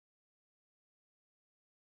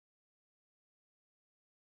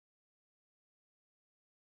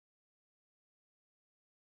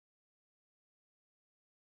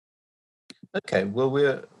Okay, well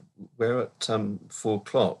we're at 4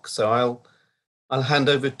 o'clock, so I'll hand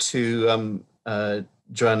over to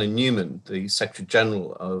Joanna Newman, the Secretary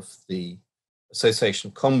General of the Association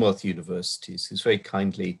of Commonwealth Universities, who's very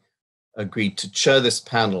kindly agreed to chair this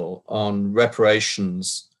panel on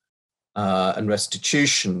reparations and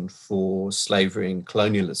restitution for slavery and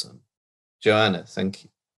colonialism. Joanna, thank you.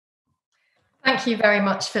 Thank you very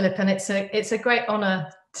much, Philip, and it's a great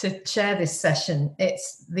honour to chair this session.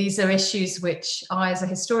 These are issues which I, as a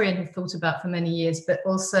historian, have thought about for many years, but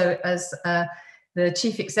also as the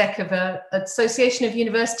chief exec of an association of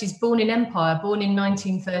universities born in empire, born in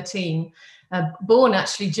 1913, born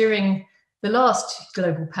actually during the last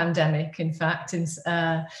global pandemic, in fact,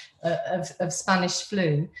 of Spanish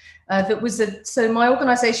flu. So my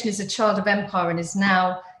organisation is a child of empire and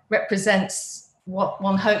now represents what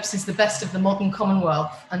one hopes is the best of the modern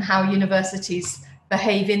Commonwealth, and how universities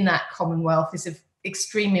behave in that Commonwealth is of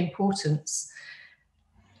extreme importance.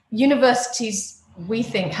 Universities, we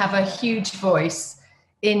think, have a huge voice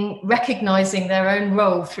in recognising their own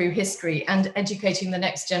role through history and educating the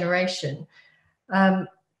next generation,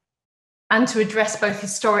 and to address both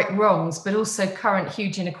historic wrongs, but also current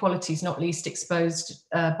huge inequalities, not least exposed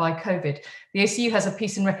by COVID. The ACU has a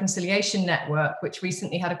Peace and Reconciliation Network, which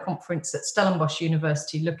recently had a conference at Stellenbosch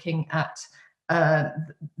University looking at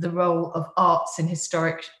the role of arts in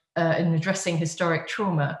addressing historic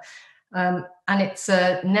trauma. And it's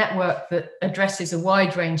a network that addresses a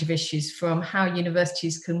wide range of issues, from how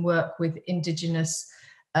universities can work with Indigenous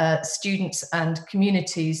students and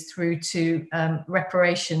communities through to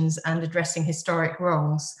reparations and addressing historic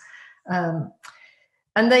wrongs.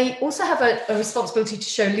 And they also have a responsibility to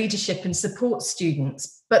show leadership and support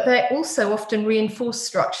students, but they also often reinforce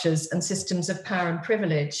structures and systems of power and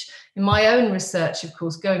privilege. In my own research, of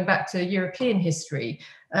course, going back to European history,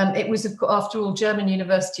 it was, after all, German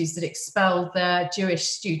universities that expelled their Jewish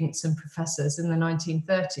students and professors in the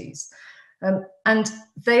 1930s. And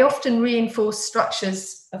they often reinforce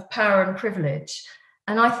structures of power and privilege.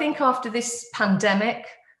 And I think after this pandemic,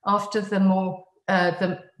 after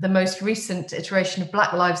the most recent iteration of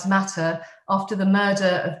Black Lives Matter, after the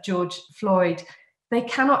murder of George Floyd, they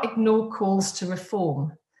cannot ignore calls to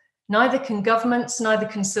reform. Neither can governments, neither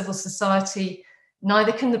can civil society,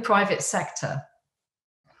 neither can the private sector.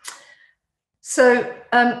 So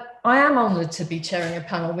I am honoured to be chairing a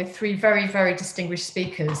panel with three very, very distinguished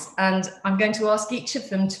speakers, and I'm going to ask each of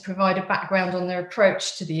them to provide a background on their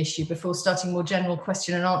approach to the issue before starting more general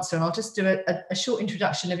question and answer. And I'll just do a short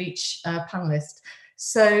introduction of each panellist.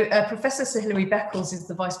 So Professor Sir Hilary Beckles is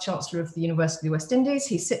the Vice-Chancellor of the University of the West Indies.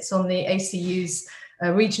 He sits on the ACU's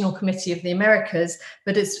Regional Committee of the Americas,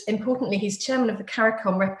 but importantly, he's chairman of the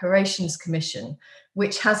CARICOM Reparations Commission,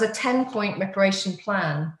 which has a 10-point reparation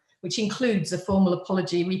plan, which includes a formal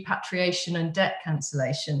apology, repatriation, and debt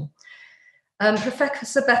cancellation.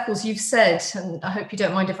 Professor Beckles, you've said, and I hope you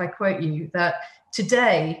don't mind if I quote you, that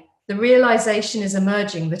today the realization is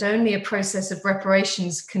emerging that only a process of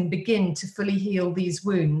reparations can begin to fully heal these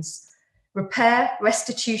wounds. Repair,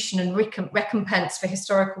 restitution, and recompense for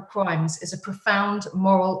historical crimes is a profound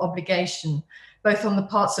moral obligation, both on the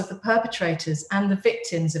parts of the perpetrators and the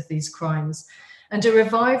victims of these crimes. And a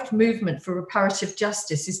revived movement for reparative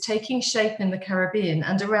justice is taking shape in the Caribbean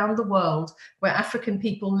and around the world, where African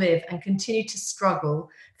people live and continue to struggle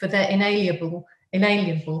for their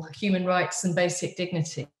inalienable human rights and basic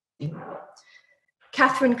dignity.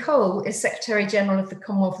 Catherine Cole is Secretary General of the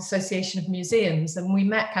Commonwealth Association of Museums, and we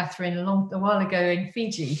met Catherine a while ago in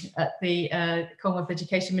Fiji at the Commonwealth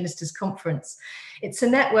Education Ministers Conference. It's a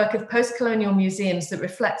network of post-colonial museums that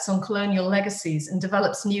reflects on colonial legacies and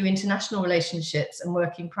develops new international relationships and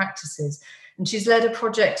working practices. And she's led a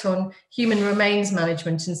project on human remains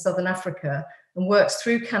management in Southern Africa and works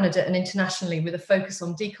through Canada and internationally with a focus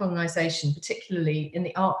on decolonisation, particularly in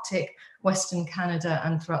the Arctic, Western Canada,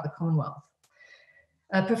 and throughout the Commonwealth.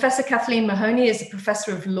 Professor Kathleen Mahoney is a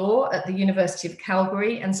professor of law at the University of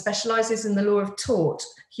Calgary and specialises in the law of tort,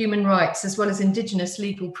 human rights, as well as Indigenous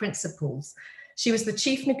legal principles. She was the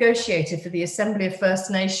chief negotiator for the Assembly of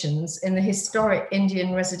First Nations in the historic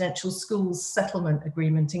Indian Residential Schools Settlement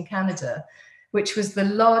Agreement in Canada, which was the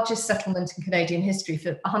largest settlement in Canadian history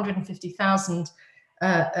for 150,000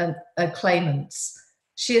 claimants.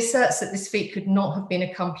 She asserts that this feat could not have been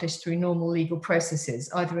accomplished through normal legal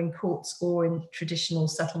processes, either in courts or in traditional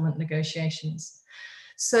settlement negotiations.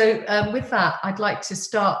 So with that, I'd like to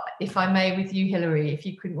start, if I may, with you, Hilary, if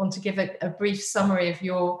you could want to give a brief summary of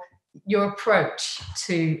your approach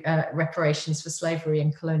to reparations for slavery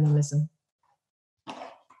and colonialism.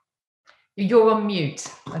 You're on mute.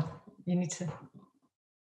 You need to.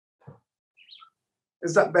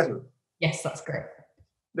 Is that better? Yes, that's great.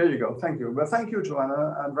 There you go. Thank you. Well, thank you,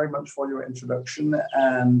 Joanna, and very much for your introduction.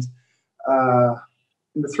 And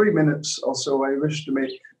in the 3 minutes or so, I wish to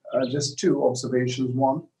make just two observations.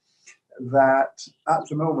 One, that at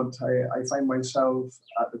the moment, I find myself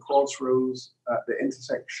at the crossroads, at the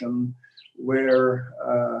intersection where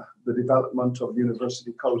the development of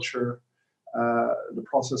university culture, the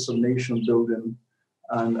process of nation building,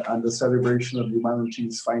 and the celebration of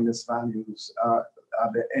humanity's finest values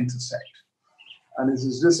they intersect. And it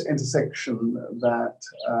is this intersection that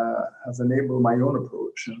has enabled my own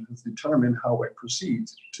approach and has determined how I proceed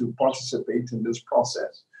to participate in this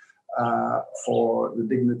process for the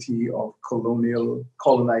dignity of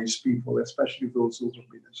colonized people, especially those who have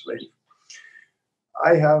been enslaved.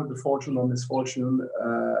 I have the fortune or misfortune,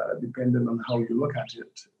 depending on how you look at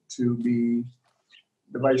it, to be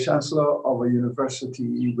the Vice-Chancellor of a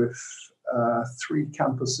university with 3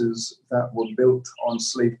 campuses that were built on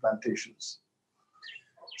slave plantations.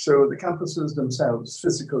 So the campuses themselves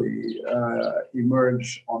physically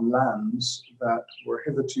emerge on lands that were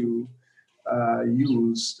hitherto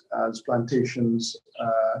used as plantations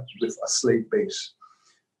with a slave base.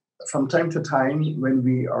 From time to time, when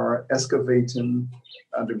we are excavating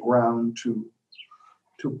the ground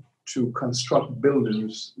to construct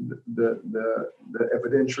buildings, the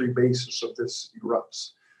evidentiary basis of this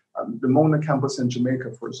erupts. The Mona campus in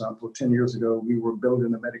Jamaica, for example, 10 years ago, we were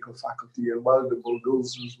building a medical faculty, and while the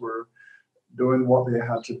bulldozers were doing what they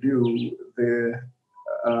had to do, they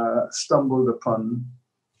stumbled upon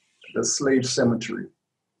the slave cemetery.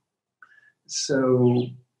 So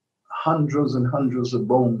hundreds and hundreds of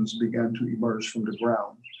bones began to emerge from the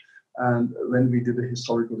ground. And when we did the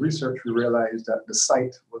historical research, we realized that the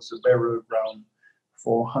site was the burial ground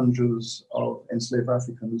for hundreds of enslaved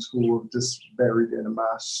Africans who were just buried in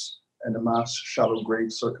a mass shallow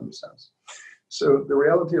grave circumstance. So the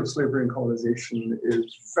reality of slavery and colonization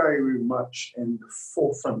is very much in the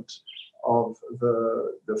forefront of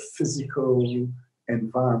the physical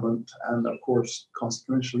environment and, of course,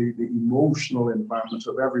 consequentially, the emotional environment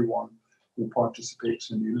of everyone who participates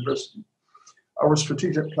in the university. Our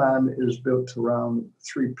strategic plan is built around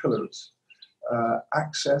 3 pillars: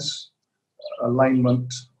 access,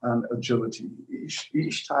 alignment, and agility.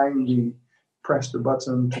 Each time we press the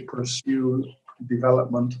button to pursue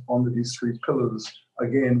development under these 3 pillars,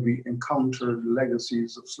 again, we encounter the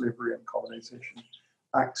legacies of slavery and colonization.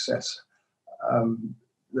 Access.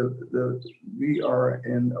 We are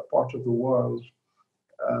in a part of the world,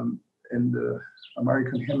 in the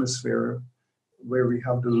American hemisphere, where we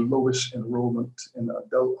have the lowest enrollment in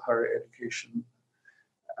adult higher education.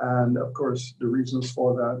 And of course, the reasons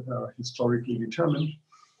for that are historically determined.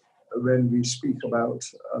 When we speak about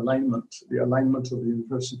alignment, the alignment of the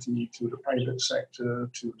university to the private sector,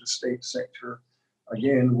 to the state sector,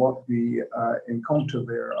 again, what we encounter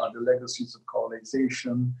there are the legacies of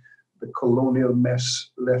colonization, the colonial mess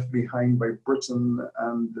left behind by Britain,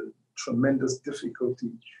 and the tremendous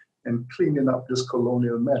difficulty in cleaning up this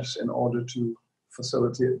colonial mess in order to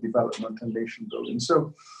facilitate development and nation building.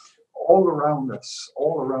 So all around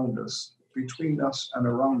us, between us and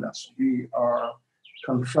around us, we are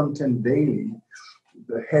confronting daily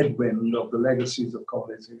the headwind of the legacies of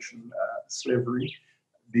colonization, slavery,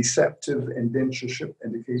 deceptive indentureship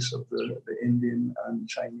in the case of the Indian and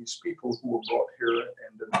Chinese people who were brought here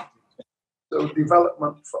in the 19th century. So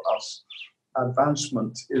development for us,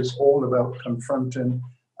 advancement, is all about confronting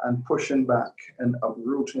and pushing back and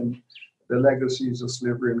uprooting the legacies of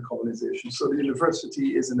slavery and colonization. So the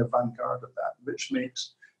university is in the vanguard of that, which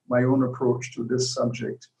makes my own approach to this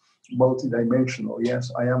subject multidimensional. Yes,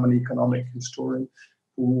 I am an economic historian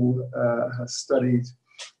who has studied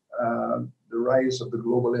the rise of the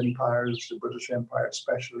global empires, the British Empire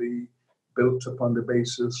especially, built upon the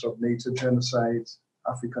basis of native genocide,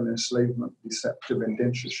 African enslavement, deceptive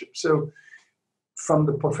indentureship. So from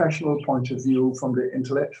the professional point of view, from the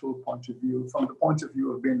intellectual point of view, from the point of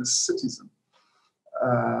view of being a citizen,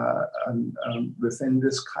 and within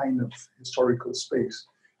this kind of historical space,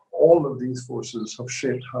 all of these forces have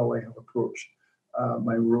shaped how I have approached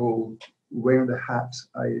my role, wearing the hat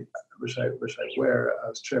which I wear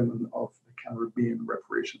as chairman of the Caribbean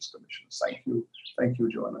Reparations Commission. Thank you,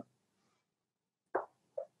 Joanna.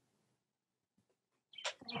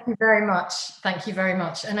 Thank you very much. Thank you very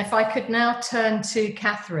much. And if I could now turn to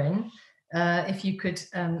Catherine, if you could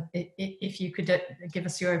give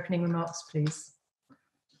us your opening remarks, please.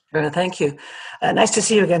 Thank you. Nice to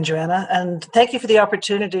see you again, Joanna. And thank you for the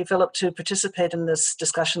opportunity, Philip, to participate in this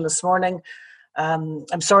discussion this morning.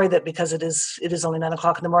 I'm sorry that because it is only 9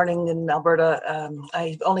 o'clock in the morning in Alberta.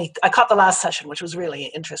 I caught the last session, which was really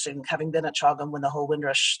interesting, having been at Chogum when the whole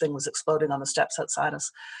Windrush thing was exploding on the steps outside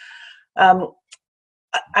us.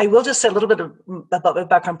 I will just say a little bit about my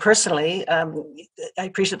background personally. I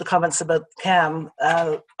appreciate the comments about Cam.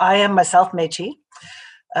 I am myself Métis.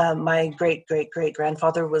 My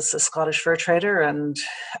great-great-great-grandfather was a Scottish fur trader, and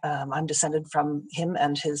I'm descended from him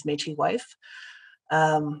and his Métis wife.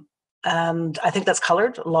 And I think that's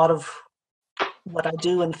colored a lot of what I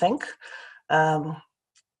do and think.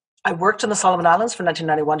 I worked in the Solomon Islands from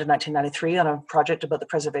 1991 to 1993 on a project about the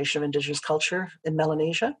preservation of Indigenous culture in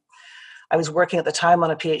Melanesia. I was working at the time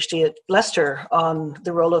on a PhD at Leicester on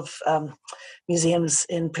the role of museums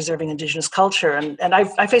in preserving Indigenous culture. And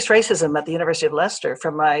I faced racism at the University of Leicester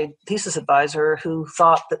from my thesis advisor, who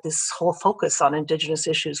thought that this whole focus on Indigenous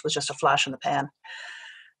issues was just a flash in the pan.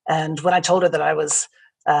 And when I told her that I was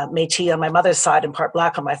Métis on my mother's side and part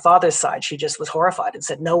Black on my father's side, she just was horrified and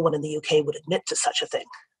said no one in the UK would admit to such a thing.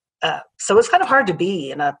 So it's kind of hard to be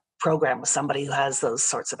in a program with somebody who has those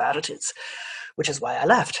sorts of attitudes, which is why I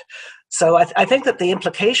left. So I think that the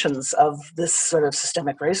implications of this sort of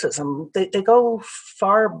systemic racism, they go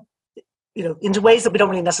far, into ways that we don't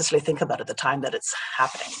really necessarily think about at the time that it's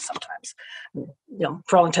happening sometimes.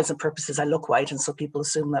 For all intents and purposes, I look white, and so people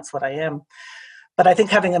assume that's what I am. But I think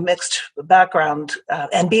having a mixed background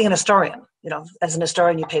and being an historian, as an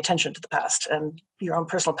historian, you pay attention to the past and your own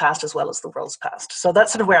personal past as well as the world's past. So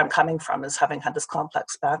that's sort of where I'm coming from, is having had this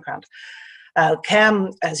complex background.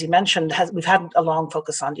 Cam, as you mentioned, we've had a long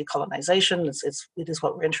focus on decolonization. It is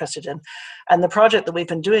what we're interested in. And the project that we've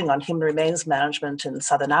been doing on human remains management in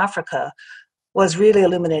Southern Africa was really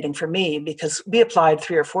illuminating for me, because we applied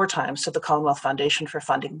 3 or 4 times to the Commonwealth Foundation for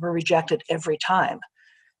funding. We're rejected every time.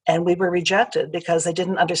 And we were rejected because they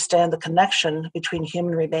didn't understand the connection between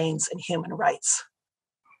human remains and human rights.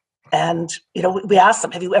 And, we asked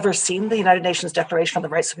them, have you ever seen the United Nations Declaration on the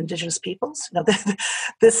Rights of Indigenous Peoples?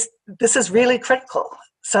 This is really critical.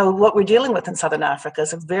 So what we're dealing with in Southern Africa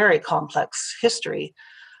is a very complex history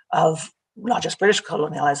of not just British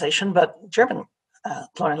colonialization, but German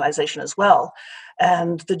colonialization as well.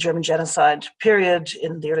 And the German genocide period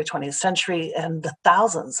in the early 20th century, and the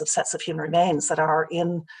thousands of sets of human remains that are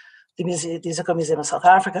in the Ziko Museum of South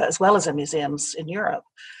Africa, as well as in museums in Europe.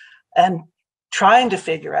 And trying to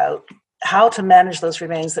figure out how to manage those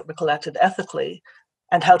remains that were collected ethically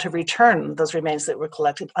and how to return those remains that were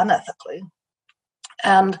collected unethically.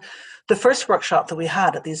 And the first workshop that we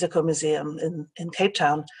had at the Ziko Museum in Cape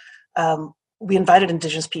Town, we invited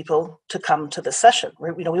Indigenous people to come to this session.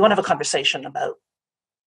 We want to have a conversation about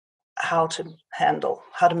how to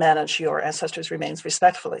manage your ancestors' remains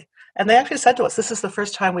respectfully. And they actually said to us, this is the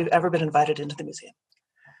first time we've ever been invited into the museum.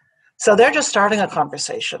 So they're just starting a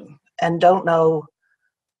conversation and don't know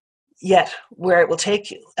yet where it will take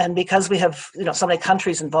you. And because we have so many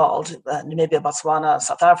countries involved, Namibia, Botswana,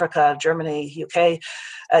 South Africa, Germany, UK,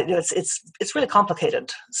 it's really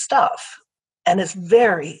complicated stuff. And it's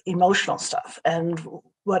very emotional stuff. And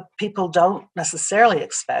what people don't necessarily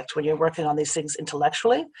expect when you're working on these things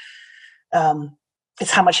intellectually is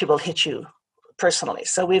how much it will hit you personally.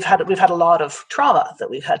 So we've had a lot of trauma that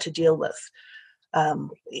we've had to deal with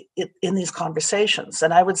in these conversations.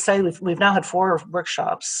 And I would say we've now had 4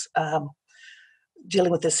 workshops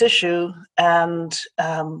dealing with this issue, and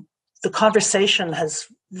the conversation has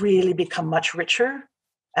really become much richer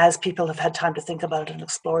as people have had time to think about it and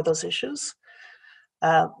explore those issues.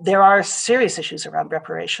 There are serious issues around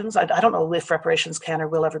reparations. I don't know if reparations can or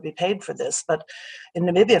will ever be paid for this, but in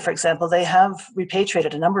Namibia, for example, they have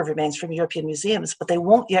repatriated a number of remains from European museums, but they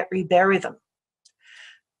won't yet rebury them,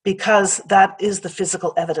 because that is the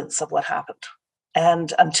physical evidence of what happened.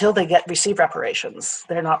 And until they receive reparations,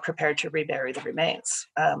 they're not prepared to rebury the remains.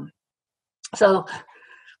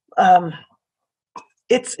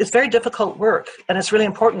 It's very difficult work, and it's really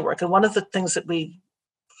important work. And one of the things that we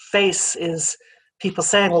face is people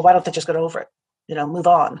saying, well, why don't they just get over it? Move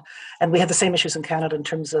on. And we have the same issues in Canada in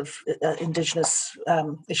terms of Indigenous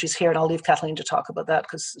issues here. And I'll leave Kathleen to talk about that,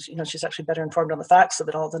 because, she's actually better informed on the facts of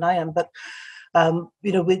it all than I am. But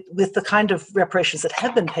with the kind of reparations that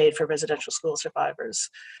have been paid for residential school survivors,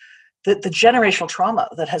 the generational trauma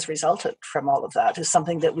that has resulted from all of that is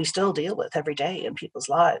something that we still deal with every day in people's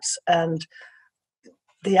lives. And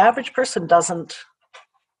the average person doesn't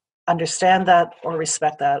understand that or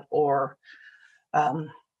respect that or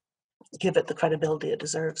give it the credibility it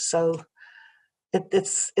deserves. So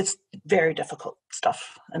it's very difficult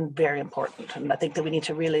stuff and very important. And I think that we need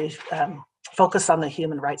to really focus on the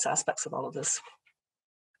human rights aspects of all of this.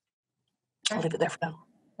 I'll leave it there for now.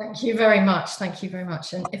 Thank you very much. Thank you very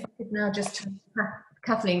much. And if I could now just turn to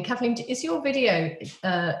Kathleen. Kathleen, is your video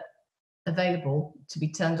available to be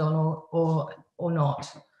turned on or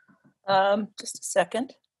not? Just a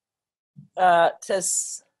second. It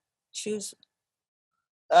says choose.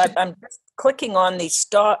 I'm clicking on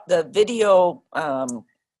the video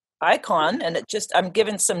icon, and I'm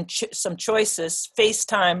given some choices.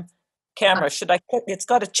 FaceTime camera. Should I click? It's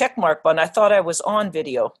got a check mark button. I thought I was on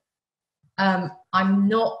video. I'm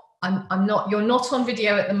not. You're not on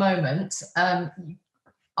video at the moment.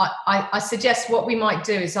 I suggest what we might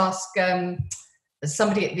do is ask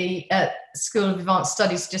somebody at the School of Advanced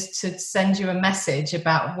Studies just to send you a message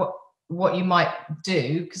about what you might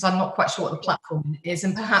do, because I'm not quite sure what the platform is.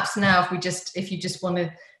 And perhaps now, if you just want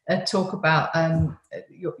to talk about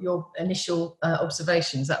your initial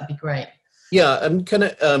observations, that would be great. Yeah, and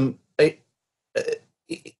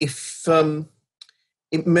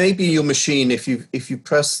it may be your machine if you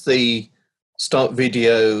press the start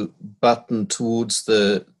video button towards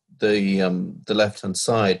the left-hand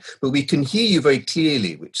side, but we can hear you very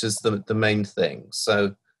clearly, which is the main thing.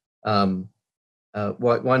 So why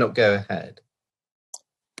not go ahead?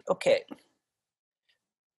 Okay.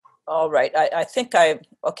 All right. I think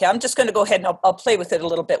I'm just going to go ahead and I'll play with it a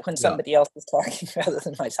little bit when somebody else is talking rather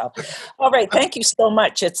than myself. All right. Thank you so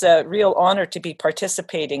much. It's a real honor to be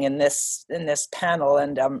participating in this panel.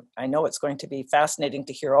 And I know it's going to be fascinating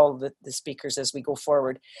to hear all of the speakers as we go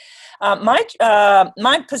forward. My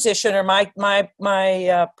position or my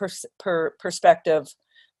perspective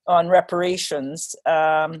on reparations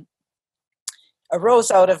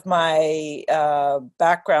arose out of my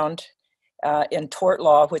background in tort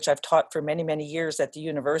law, which I've taught for many, many years at the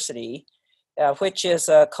university, which is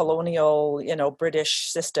a colonial, British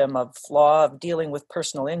system of law of dealing with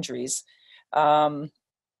personal injuries. And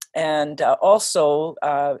also,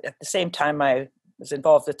 at the same time, I was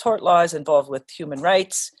involved with tort laws, involved with human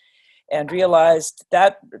rights, and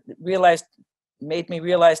made me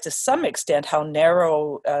realize to some extent how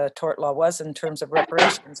narrow tort law was in terms of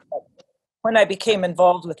reparations. But when I became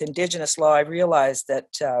involved with Indigenous law, I realized that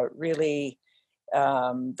really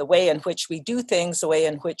the way in which we do things, the way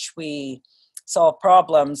in which we solve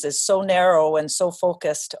problems is so narrow and so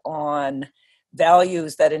focused on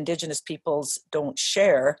values that Indigenous peoples don't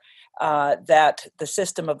share, that the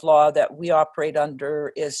system of law that we operate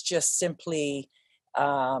under is just simply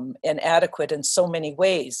inadequate in so many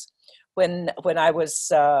ways. When I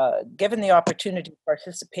was given the opportunity to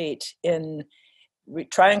participate in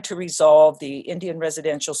trying to resolve the Indian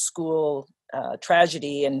residential school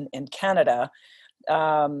tragedy in Canada,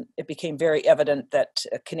 it became very evident that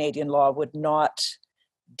Canadian law would not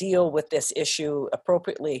deal with this issue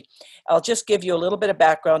appropriately. I'll just give you a little bit of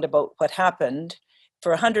background about what happened.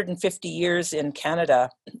 For 150 years in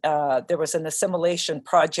Canada, there was an assimilation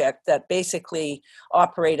project that basically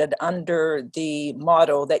operated under the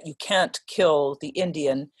motto that you can't kill the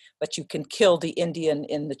Indian, but you can kill the Indian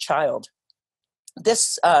in the child.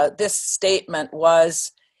 This statement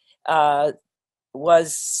was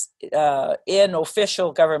in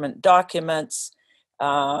official government documents.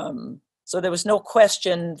 So there was no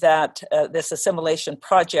question that this assimilation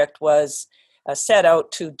project was set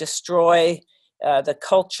out to destroy the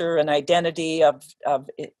culture and identity of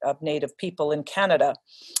Native people in Canada.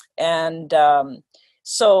 And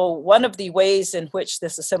so one of the ways in which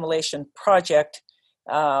this assimilation project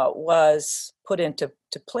was put into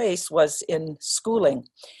place was in schooling.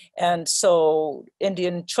 And so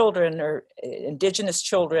Indian children or Indigenous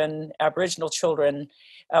children, Aboriginal children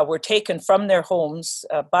were taken from their homes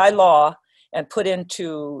by law and put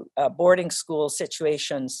into boarding school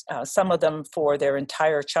situations, some of them for their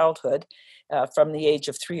entire childhood, from the age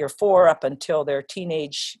of 3 or 4 up until their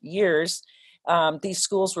teenage years. These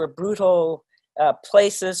schools were brutal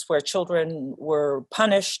places where children were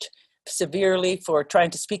punished severely for trying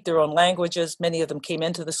to speak their own languages. Many of them came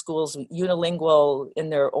into the schools unilingual in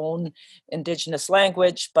their own Indigenous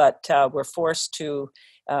language, but were forced to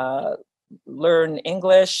learn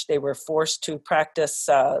English. They were forced to practice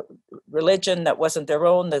religion that wasn't their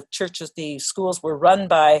own. The churches, the schools were run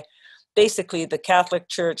by basically the Catholic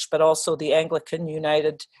Church, but also the Anglican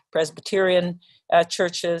United Presbyterian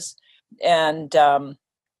churches. And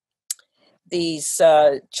these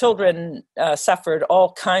children suffered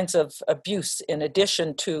all kinds of abuse in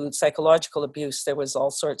addition to psychological abuse. There was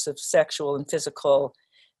all sorts of sexual and physical,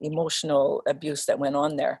 emotional abuse that went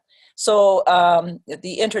on there. So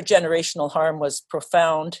the intergenerational harm was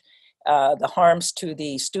profound. The harms to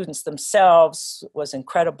the students themselves was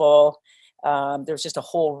incredible. There was just a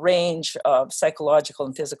whole range of psychological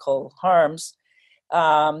and physical harms.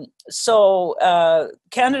 So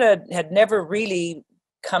Canada had never really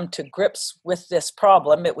come to grips with this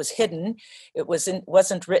problem. It was hidden. It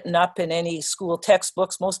wasn't written up in any school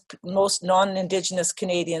textbooks. Most non-Indigenous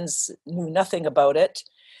Canadians knew nothing about it.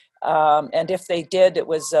 And if they did, it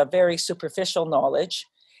was very superficial knowledge.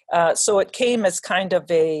 So it came as kind of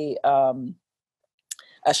a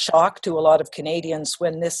shock to a lot of Canadians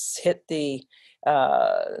when this hit the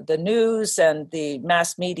news and the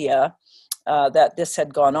mass media that this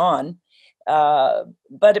had gone on.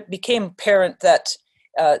 But it became apparent that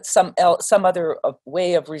some other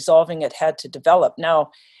way of resolving it had to develop.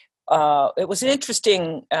 Now, it was an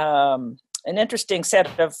interesting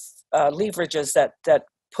set of leverages that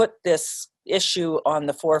put this issue on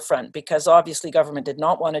the forefront, because obviously government did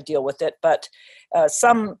not want to deal with it, but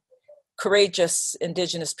some courageous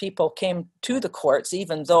Indigenous people came to the courts,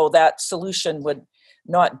 even though that solution would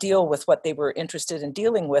not deal with what they were interested in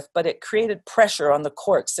dealing with, but it created pressure on the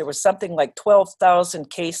courts. There was something like 12,000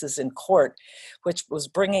 cases in court, which was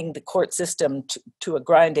bringing the court system to a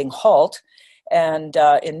grinding halt, and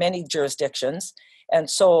in many jurisdictions. And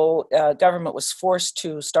so government was forced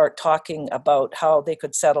to start talking about how they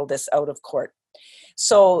could settle this out of court.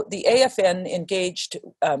 So the AFN engaged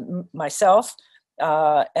myself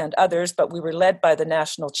and others, but we were led by the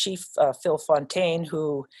national chief, Phil Fontaine,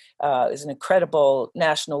 who is an incredible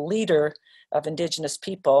national leader of Indigenous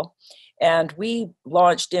people. And we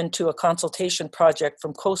launched into a consultation project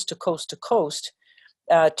from coast to coast to coast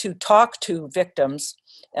to talk to victims,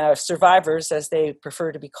 survivors as they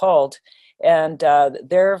prefer to be called, and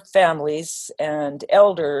their families and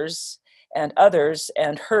elders and others,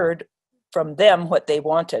 and heard from them what they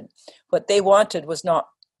wanted. What they wanted was not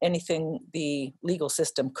anything the legal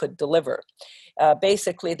system could deliver.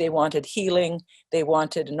 Basically, they wanted healing. They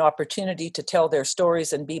wanted an opportunity to tell their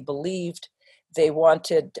stories and be believed. They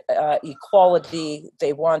wanted equality.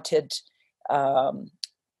 They wanted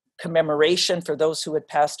commemoration for those who had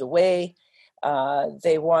passed away.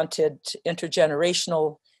 They wanted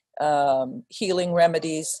intergenerational healing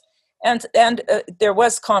remedies. And there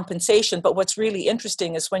was compensation, but what's really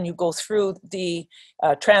interesting is when you go through the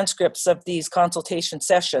transcripts of these consultation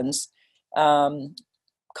sessions,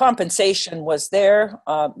 compensation was there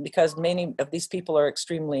because many of these people are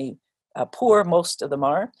extremely poor, most of them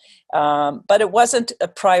are, but it wasn't a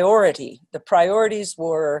priority. The priorities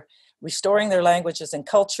were restoring their languages and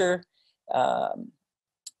culture,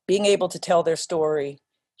 being able to tell their story,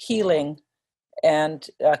 healing, and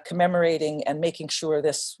commemorating and making sure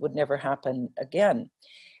this would never happen again.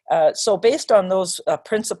 So based on those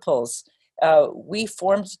principles, we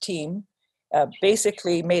formed a team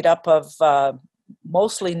basically made up of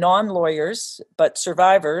mostly non-lawyers, but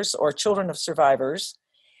survivors or children of survivors,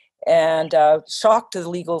 and shocked to the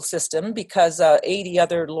legal system because 80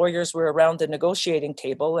 other lawyers were around the negotiating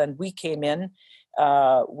table, and we came in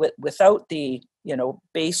without the,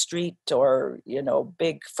 Bay Street or,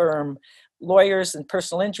 big firm lawyers and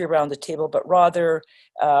personal injury around the table, but rather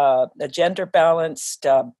a gender balanced,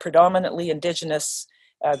 predominantly Indigenous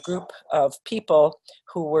group of people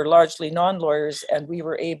who were largely non-lawyers, and we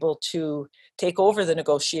were able to take over the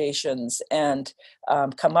negotiations and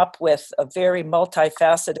come up with a very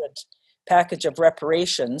multifaceted package of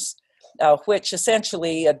reparations, which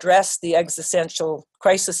essentially addressed the existential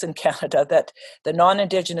crisis in Canada that the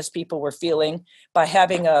non-Indigenous people were feeling by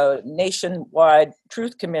having a nationwide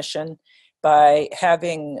truth commission, by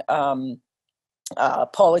having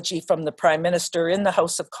apology from the Prime Minister in the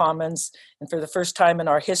House of Commons, and for the first time in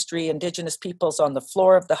our history, Indigenous peoples on the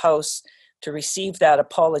floor of the House to receive that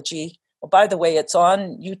apology. Well, by the way, it's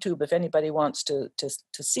on YouTube if anybody wants to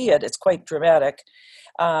see it. It's quite dramatic.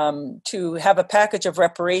 To have a package of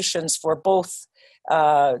reparations for both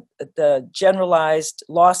the generalized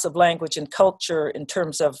loss of language and culture in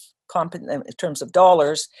terms of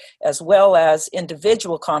dollars, as well as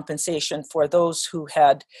individual compensation for those who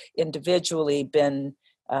had individually been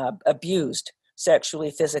abused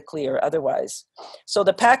sexually, physically, or otherwise. So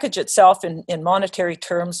the package itself in monetary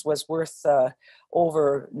terms was worth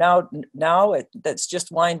over now that's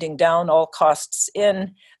just winding down, all costs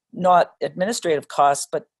in, not administrative costs,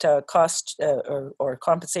 but cost or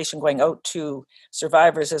compensation going out to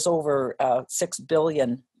survivors is over $6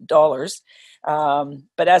 billion.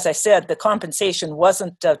 But as I said, the compensation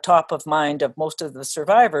wasn't top of mind of most of the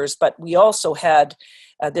survivors, but we also had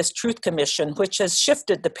this Truth Commission, which has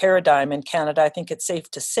shifted the paradigm in Canada, I think it's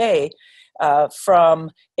safe to say,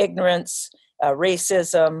 from ignorance,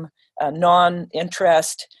 racism,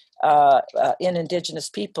 non-interest in Indigenous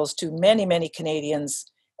peoples to many, many Canadians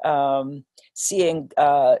seeing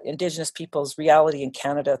Indigenous people's reality in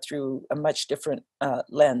Canada through a much different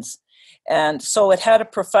lens. And so it had a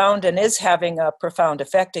profound and is having a profound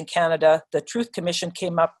effect in Canada. The Truth Commission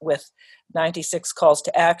came up with 96 calls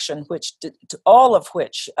to action, all of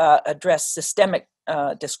which address systemic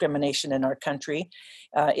discrimination in our country,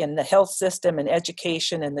 in the health system, in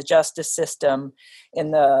education, in the justice system,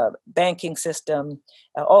 in the banking system,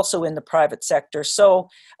 also in the private sector. So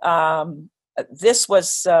this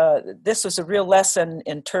was a real lesson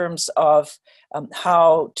in terms of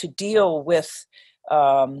how to deal with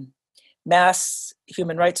mass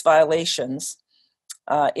human rights violations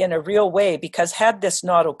in a real way, because had this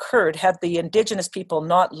not occurred, had the Indigenous people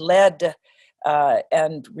not led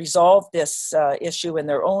and resolved this issue in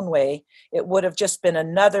their own way, it would have just been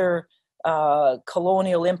another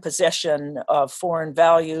colonial imposition of foreign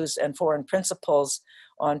values and foreign principles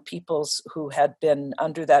on peoples who had been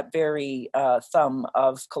under that very thumb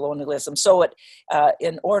of colonialism. So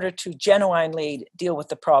in order to genuinely deal with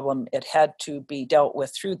the problem, it had to be dealt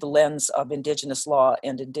with through the lens of Indigenous law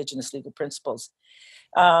and Indigenous legal principles.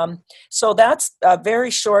 So that's a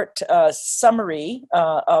very short summary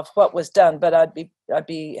of what was done, but I'd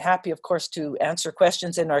be happy, of course, to answer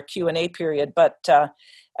questions in our Q&A period. But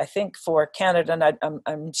I think for Canada, and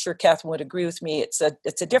I'm sure Kathleen would agree with me, it's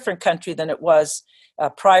a different country than it was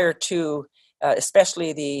prior to,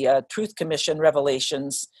 especially the Truth Commission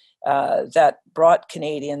revelations that brought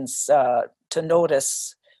Canadians to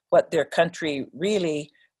notice what their country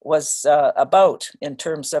really was about in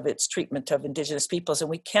terms of its treatment of Indigenous peoples. And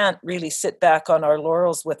we can't really sit back on our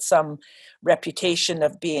laurels with some reputation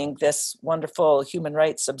of being this wonderful human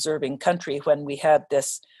rights observing country when we had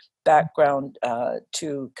this background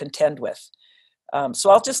to contend with. So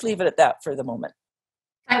I'll just leave it at that for the moment.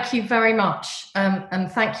 Thank you very much.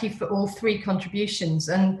 And thank you for all three contributions.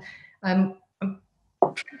 And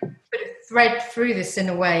thread through this in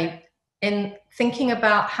a way, in thinking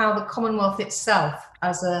about how the Commonwealth itself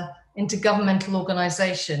as an intergovernmental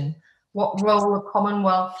organisation, what role the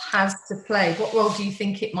Commonwealth has to play, what role do you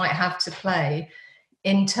think it might have to play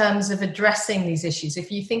in terms of addressing these issues?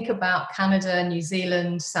 If you think about Canada, New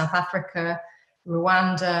Zealand, South Africa,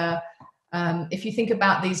 Rwanda, if you think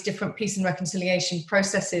about these different peace and reconciliation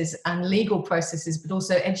processes and legal processes, but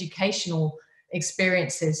also educational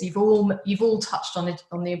experiences, you've all touched on it,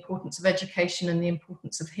 on the importance of education and the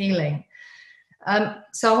importance of healing.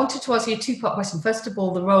 So I wanted to ask you a two-part question. First of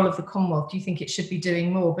all, the role of the Commonwealth. Do you think it should be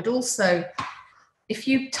doing more? But also, if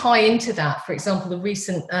you tie into that, for example, the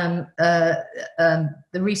recent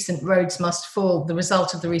Roads Must Fall, the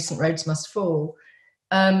result of the recent Roads Must Fall,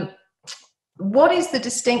 what is the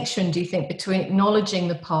distinction, do you think, between acknowledging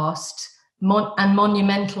the past and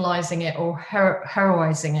monumentalizing it or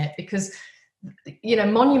heroizing it? Because, you know,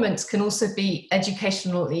 monuments can also be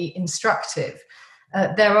educationally instructive.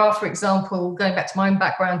 There are, for example, going back to my own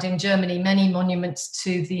background in Germany, many monuments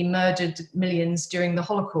to the murdered millions during the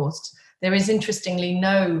Holocaust. There is, interestingly,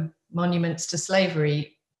 no monuments to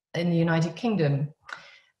slavery in the United Kingdom.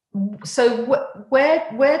 So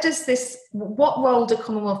where does this, what role do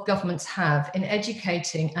Commonwealth governments have in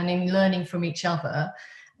educating and in learning from each other?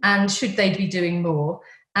 And should they be doing more?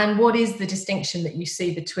 And what is the distinction that you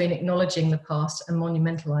see between acknowledging the past and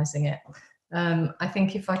monumentalizing it? I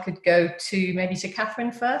think if I could go maybe to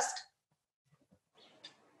Catherine first.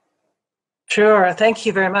 Sure, thank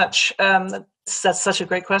you very much. That's such a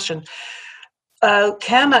great question.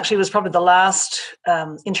 CAM actually was probably the last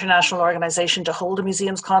international organization to hold a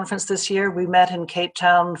museums conference this year. We met in Cape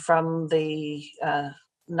Town from the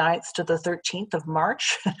 9th to the 13th of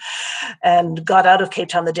March and got out of Cape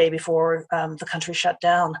Town the day before the country shut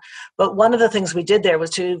down. But one of the things we did there was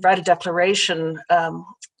to write a declaration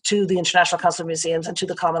to the International Council of Museums and to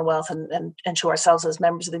the Commonwealth and to ourselves as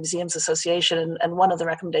members of the Museums Association. And one of the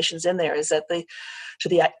recommendations in there is that the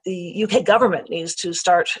UK government needs to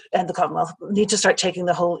start, and the Commonwealth need to start taking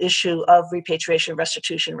the whole issue of repatriation,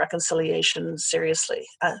 restitution, reconciliation seriously.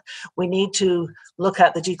 We need to look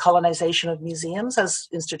at the decolonization of museums as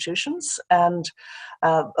institutions. And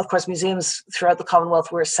of course, museums throughout the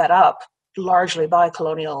Commonwealth were set up largely by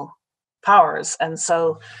colonial powers. And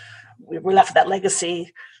so we're left with that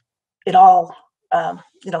legacy in all,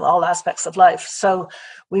 all aspects of life. So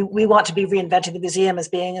we want to be reinventing the museum as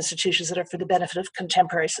being institutions that are for the benefit of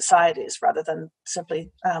contemporary societies rather than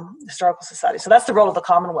simply historical societies. So that's the role of the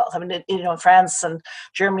Commonwealth. I mean, France and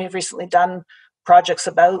Germany have recently done projects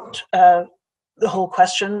about the whole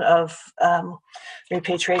question of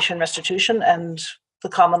repatriation, restitution, and The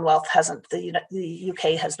Commonwealth hasn't, the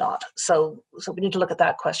UK has not. So we need to look at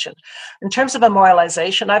that question. In terms of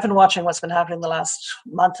memorialization, I've been watching what's been happening the last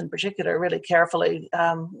month in particular really carefully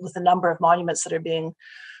with the number of monuments that are being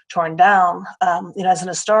torn down. As an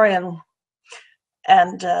historian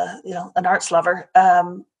and an arts lover,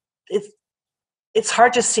 it's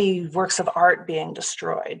hard to see works of art being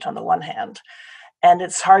destroyed on the one hand. And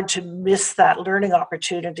it's hard to miss that learning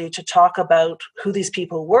opportunity to talk about who these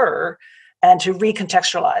people were and to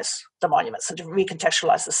recontextualize the monuments and to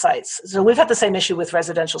recontextualize the sites. So we've had the same issue with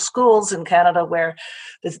residential schools in Canada, where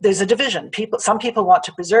there's a division. Some people want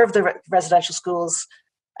to preserve the residential schools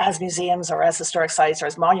as museums or as historic sites or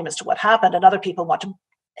as monuments to what happened, and other people want to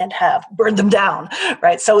and have burned them down,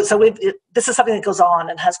 right? So this is something that goes on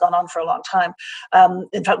and has gone on for a long time.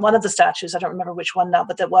 In fact, one of the statues, I don't remember which one now,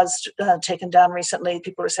 but that was taken down recently,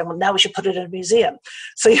 people were saying, well, now we should put it in a museum.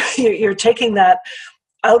 So you're taking that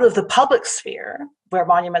out of the public sphere, where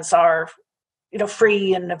monuments are,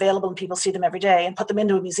 free and available and people see them every day, and put them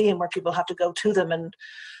into a museum where people have to go to them and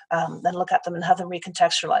look at them and have them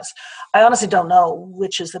recontextualized. I honestly don't know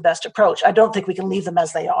which is the best approach. I don't think we can leave them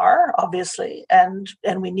as they are, obviously, and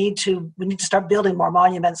we need to start building more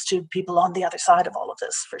monuments to people on the other side of all of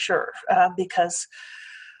this, for sure, because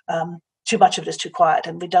too much of it is too quiet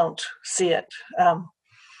and we don't see it.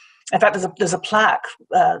 In fact, there's a plaque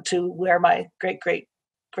to where my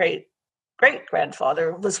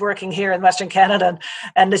great-great-great-grandfather was working here in Western Canada,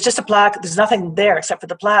 and it's just a plaque. There's nothing there except for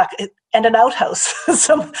the plaque and an outhouse.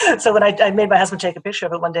 so when I made my husband take a picture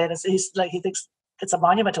of it one day, and he thinks it's a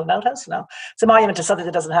monument to an outhouse. No, it's a monument to something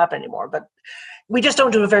that doesn't happen anymore. But we just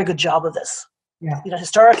don't do a very good job of this. Yeah.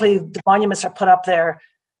 Historically, the monuments are put up there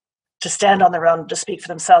to stand on their own, to speak for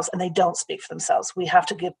themselves, and they don't speak for themselves. We have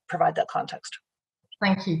to provide that context.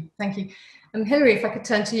 Thank you. Hilary, if I could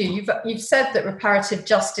turn to you, you've said that reparative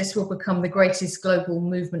justice will become the greatest global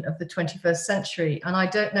movement of the 21st century, and I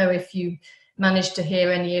don't know if you managed to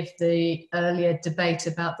hear any of the earlier debate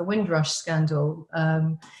about the Windrush scandal,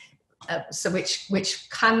 which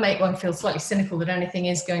can make one feel slightly cynical that anything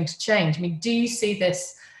is going to change. I mean, do you see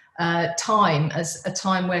this time as a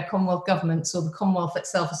time where Commonwealth governments or the Commonwealth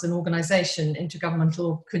itself as an organisation,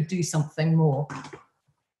 intergovernmental, could do something more?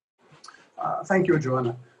 Thank you,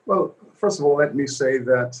 Joanna. Well, first of all, let me say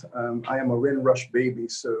that I am a Windrush baby,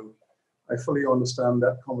 so I fully understand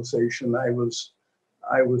that conversation. I was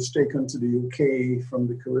taken to the UK from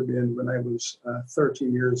the Caribbean when I was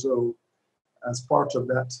 13 years old as part of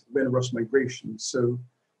that Windrush migration. So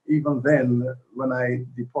even then, when I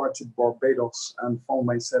departed Barbados and found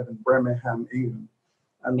myself in Birmingham, England,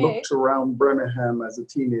 and looked around Birmingham as a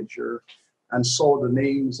teenager and saw the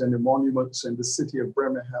names and the monuments in the city of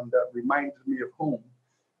Birmingham that reminded me of home,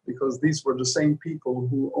 because these were the same people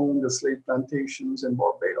who owned the slave plantations in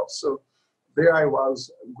Barbados. So there I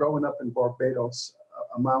was growing up in Barbados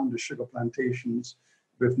among the sugar plantations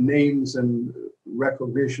with names and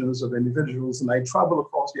recognitions of individuals. And I traveled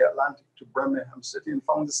across the Atlantic to Birmingham City and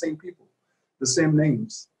found the same people, the same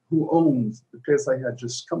names, who owned the place I had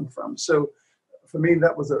just come from. So for me,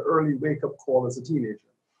 that was an early wake-up call as a teenager.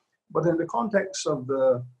 But in the context of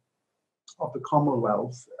the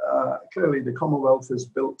Commonwealth, clearly the Commonwealth is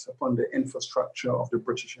built upon the infrastructure of the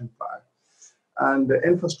British Empire. And the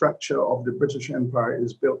infrastructure of the British Empire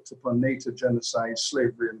is built upon native genocide,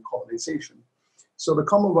 slavery, and colonization. So the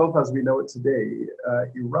Commonwealth as we know it today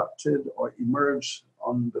erupted or emerged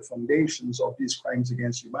on the foundations of these crimes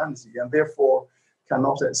against humanity, and therefore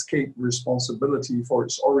cannot escape responsibility for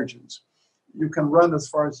its origins. You can run as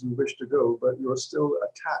far as you wish to go, but you're still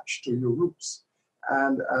attached to your roots.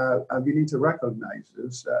 And we need to recognize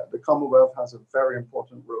this, that the Commonwealth has a very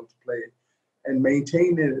important role to play in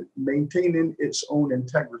maintaining its own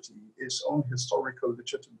integrity, its own historical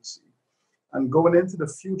legitimacy. And going into the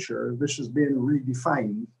future, which is being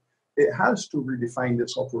redefined, it has to redefine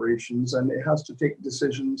its operations, and it has to take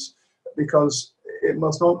decisions, because it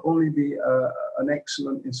must not only be an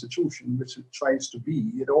excellent institution, which it tries to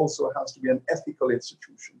be, it also has to be an ethical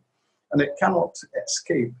institution. And it cannot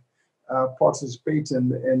escape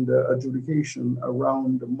participating in the adjudication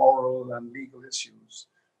around the moral and legal issues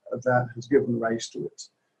that has given rise to it.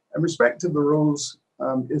 In respect to the rules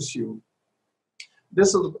issue,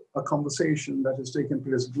 this is a conversation that has taken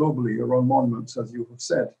place globally around monuments, as you have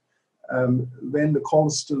said. When the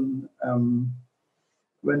Colston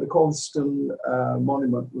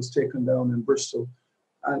monument was taken down in Bristol,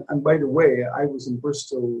 and by the way, I was in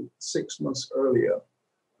Bristol 6 months earlier,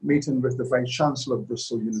 meeting with the Vice-Chancellor of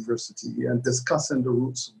Bristol University and discussing the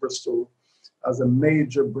roots of Bristol as a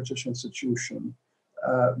major British institution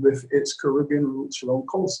with its Caribbean roots around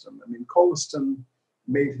Colston. I mean, Colston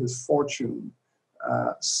made his fortune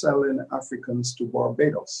selling Africans to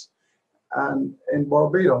Barbados. And in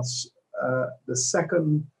Barbados, the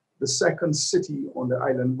second city on the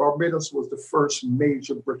island, Barbados was the first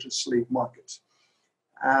major British slave market.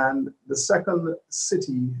 And the second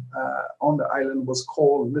city on the island was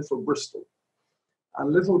called Little Bristol.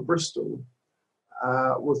 And Little Bristol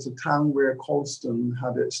was the town where Colston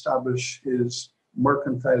had established his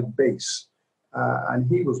mercantile base. And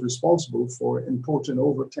he was responsible for importing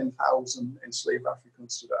over 10,000 enslaved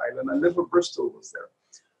Africans to the island, and Little Bristol was there.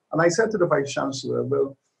 And I said to the Vice-Chancellor,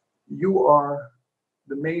 well, you are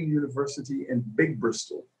the main university in Big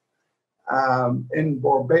Bristol. In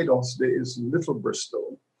Barbados, there is Little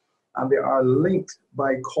Bristol, and they are linked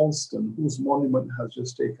by Colston, whose monument has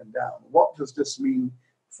just taken down. What does this mean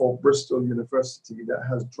for Bristol University that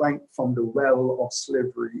has drank from the well of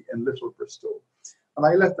slavery in Little Bristol? And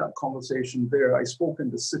I left that conversation there. I spoke in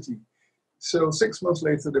the city. So 6 months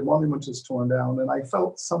later, the monument is torn down, and I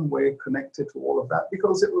felt some way connected to all of that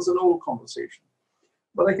because it was an old conversation.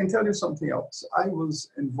 But I can tell you something else. I was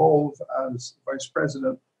involved as vice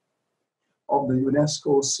president of the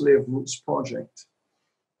UNESCO Slave Roots Project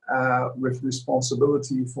with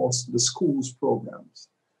responsibility for the schools programs.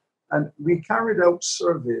 And we carried out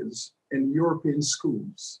surveys in European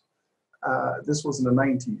schools. This was in the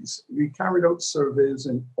 90s. We carried out surveys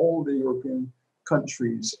in all the European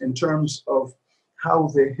countries in terms of how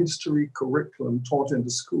their history curriculum taught in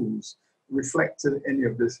the schools reflected any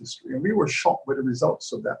of this history. And we were shocked by the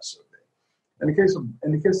results of that survey. In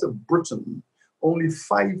the case of Britain, only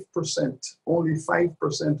 5%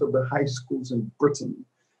 of the high schools in Britain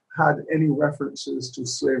had any references to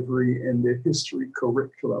slavery in their history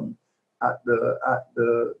curriculum at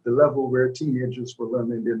the level where teenagers were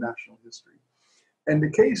learning their national history. In the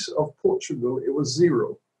case of Portugal, it was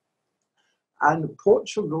 0. And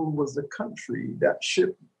Portugal was the country that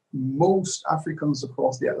shipped most Africans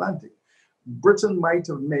across the Atlantic. Britain might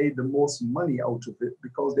have made the most money out of it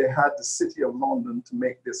because they had the City of London to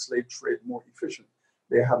make their slave trade more efficient.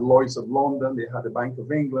 They had Lloyd's of London, they had the Bank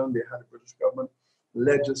of England, they had the British government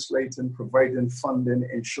legislating, providing funding,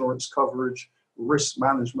 insurance coverage, risk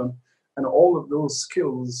management, and all of those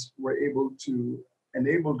skills were able to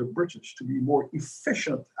enable the British to be more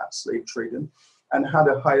efficient at slave trading and had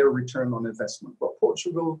a higher return on investment. But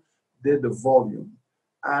Portugal did the volume,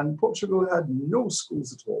 and Portugal had no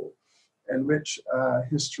schools at all in which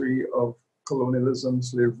history of colonialism,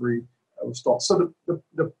 slavery was taught. So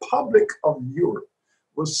the public of Europe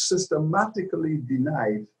was systematically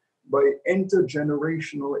denied by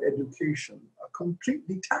intergenerational education, a complete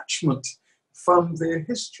detachment from their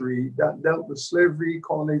history that dealt with slavery,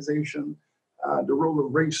 colonization, the role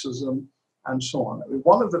of racism, and so on. I mean,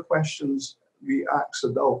 one of the questions we asked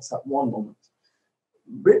adults at one moment,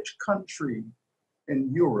 which country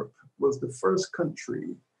in Europe was the first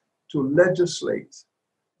country to legislate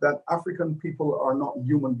that African people are not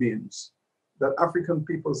human beings, that African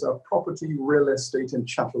peoples are property, real estate, and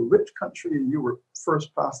chattel? Which country in Europe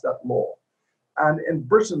first passed that law? And in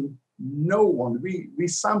Britain, no one. We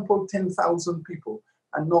sampled 10,000 people,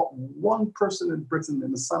 and not one person in Britain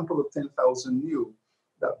in a sample of 10,000 knew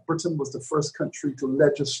that Britain was the first country to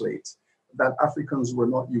legislate that Africans were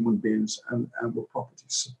not human beings and were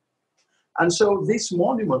properties. And so these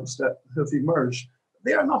monuments that have emerged,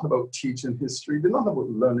 they are not about teaching history, they're not about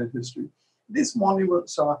learning history. These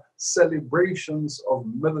monuments are celebrations of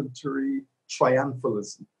military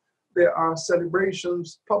triumphalism. They are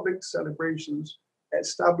celebrations, public celebrations,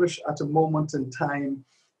 established at a moment in time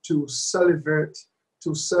to celebrate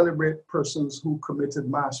persons who committed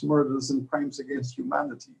mass murders and crimes against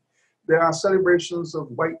humanity. There are celebrations of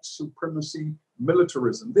white supremacy,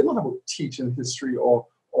 militarism. They're not about teaching history or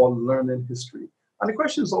learning history. And the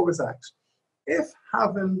question is always asked, if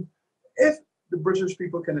the British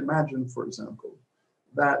people can imagine, for example,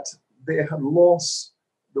 that they had lost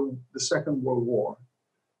the Second World War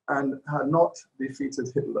and had not defeated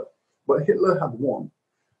Hitler, but Hitler had won.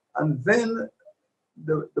 And then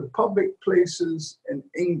the public places in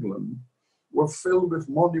England were filled with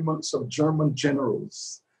monuments of German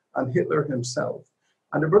generals and Hitler himself.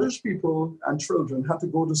 And the British people and children had to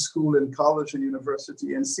go to school and college and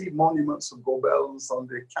university and see monuments of Goebbels on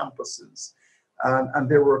their campuses. And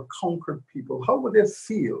they were conquered people. How would they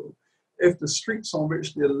feel if the streets on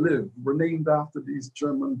which they lived were named after these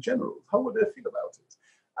German generals? How would they feel about it?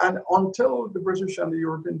 And until the British and the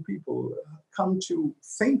European people come to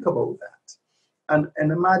think about that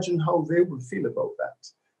and imagine how they would feel about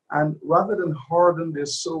that, and rather than harden their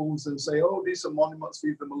souls and say, oh, these are monuments,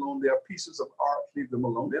 leave them alone. They are pieces of art, leave them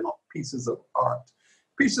alone. They're not pieces of art.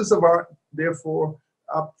 Pieces of art, therefore,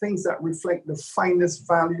 things that reflect the finest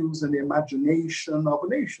values and the imagination of a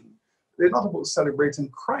nation. They're not about celebrating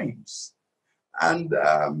crimes. And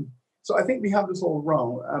so I think we have this all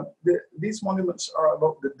wrong. These monuments are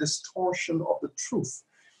about the distortion of the truth.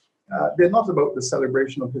 They're not about the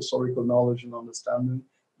celebration of historical knowledge and understanding.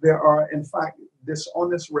 They are, in fact,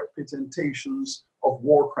 dishonest representations of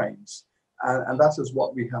war crimes. And that is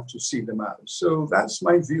what we have to see them as. So that's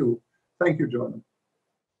my view. Thank you, Joanna.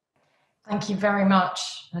 Thank you very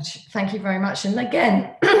much. Thank you very much. And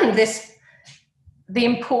again, the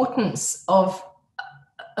importance of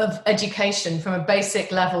education from a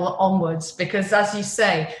basic level onwards, because as you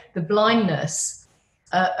say, the blindness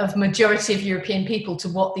of majority of European people to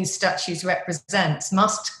what these statues represent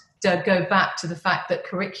must go back to the fact that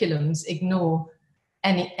curriculums ignore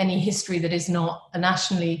any history that is not a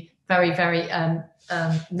nationally very, very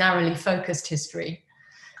narrowly focused history.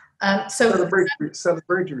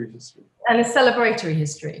 Celebratory history. And a celebratory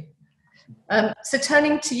history. So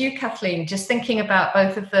turning to you, Kathleen, just thinking about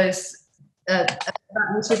both of those,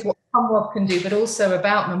 which is what Commonwealth can do, but also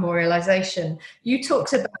about memorialisation. You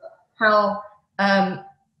talked about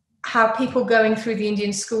how people going through the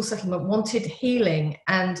Indian school settlement wanted healing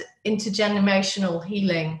and intergenerational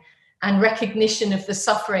healing and recognition of the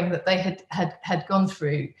suffering that they had gone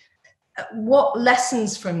through. What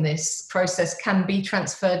lessons from this process can be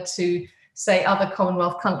transferred to, say, other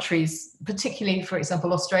Commonwealth countries, particularly, for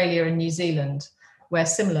example, Australia and New Zealand, where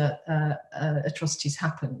similar atrocities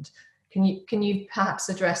happened? Can you perhaps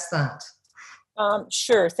address that?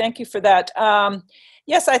 Sure, thank you for that.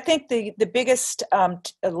 Yes, I think the biggest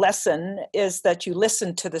lesson is that you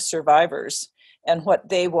listen to the survivors and what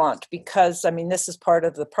they want, because, I mean, this is part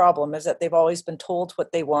of the problem, is that they've always been told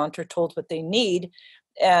what they want or told what they need,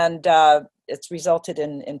 and it's resulted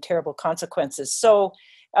in terrible consequences. So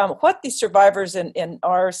what the survivors in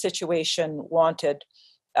our situation wanted,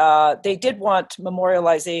 they did want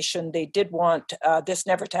memorialization, they did want this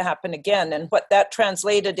never to happen again, and what that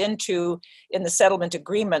translated into in the settlement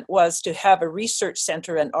agreement was to have a research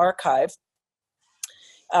center and archive,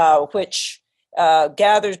 which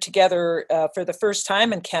gathered together for the first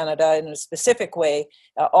time in Canada in a specific way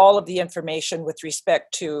all of the information with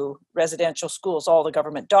respect to residential schools, all the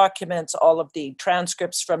government documents, all of the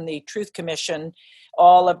transcripts from the Truth Commission,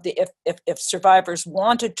 all of the, if survivors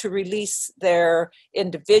wanted to release their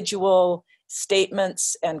individual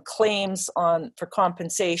statements and claims for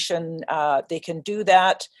compensation, they can do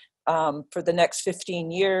that for the next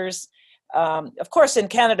 15 years. Of course, in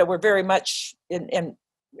Canada, we're very much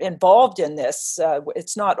involved in this.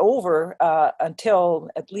 It's not over until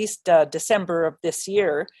at least December of this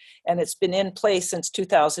year, and it's been in place since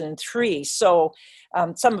 2003. So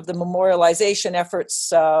some of the memorialization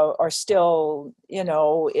efforts are still,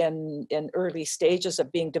 in early stages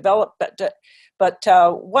of being developed. But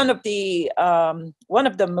one of the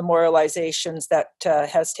memorializations that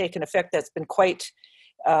has taken effect that's been quite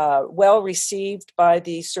well received by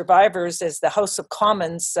the survivors is the House of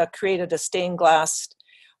Commons created a stained glass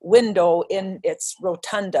window in its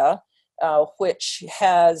rotunda, which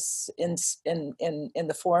has in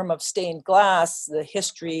the form of stained glass the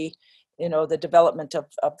history, the development of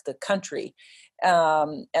the country,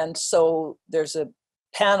 and so there's a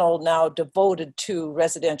panel now devoted to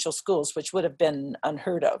residential schools, which would have been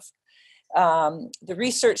unheard of. The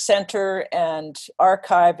research center and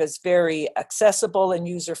archive is very accessible and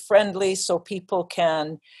user friendly, so people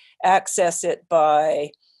can access it by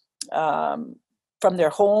from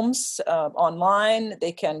their homes online.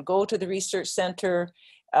 They can go to the research center.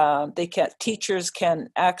 Teachers can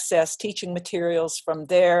access teaching materials from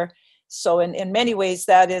there. So in many ways,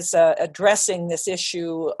 that is addressing this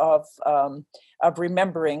issue of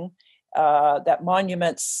remembering that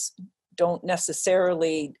monuments don't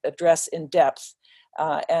necessarily address in depth.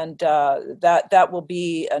 And that will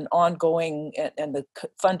be an ongoing, and the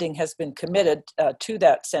funding has been committed to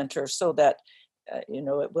that center so that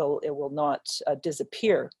it will not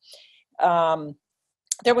disappear.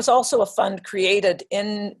 There was also a fund created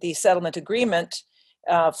in the settlement agreement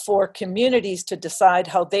for communities to decide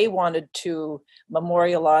how they wanted to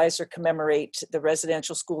memorialize or commemorate the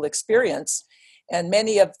residential school experience. And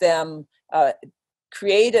many of them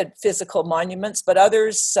created physical monuments, but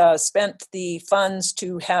others spent the funds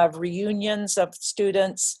to have reunions of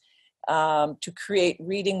students, to create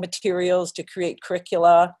reading materials, to create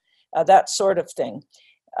curricula, that sort of thing.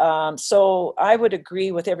 So I would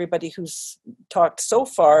agree with everybody who's talked so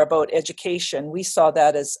far about education. We saw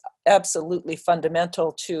that as absolutely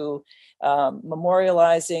fundamental to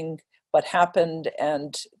memorializing what happened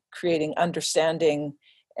and creating understanding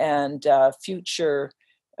and future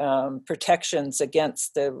protections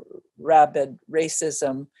against the rabid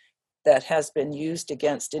racism that has been used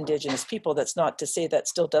against Indigenous people. That's not to say that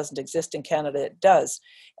still doesn't exist in Canada, it does.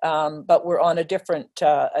 But we're on a different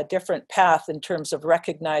path in terms of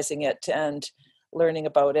recognizing it and learning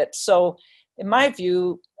about it. So in my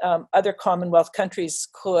view, other Commonwealth countries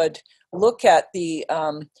could look at the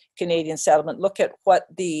Canadian settlement, look at what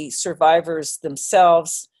the survivors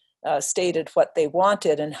themselves stated what they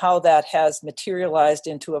wanted and how that has materialized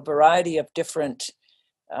into a variety of different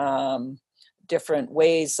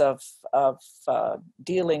ways of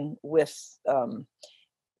dealing with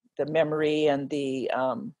the memory and the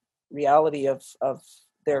reality of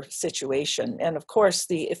their situation. And of course,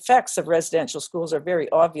 the effects of residential schools are very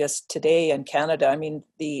obvious today in Canada. I mean,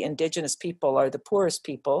 the Indigenous people are the poorest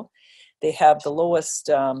people. They have the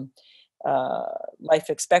lowest life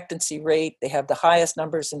expectancy rate. They have the highest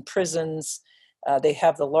numbers in prisons. They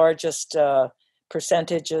have the largest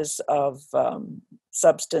percentages of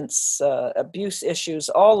substance abuse issues.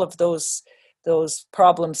 All of those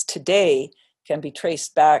problems today can be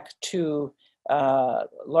traced back to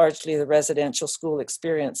largely the residential school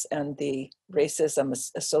experience and the racism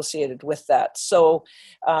associated with that. So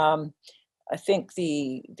I think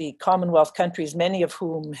the Commonwealth countries, many of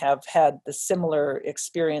whom have had the similar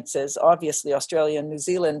experiences, obviously Australia and New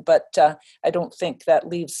Zealand, but I don't think that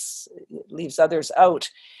leaves others out.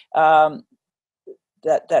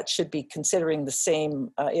 That should be considering the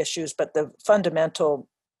same issues, but the fundamental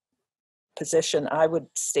position I would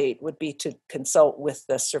state would be to consult with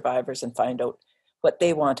the survivors and find out what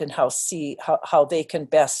they want and how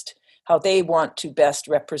they want to best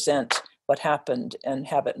represent what happened and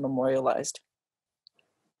have it memorialized.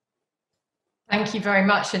 Thank you very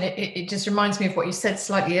much. And it just reminds me of what you said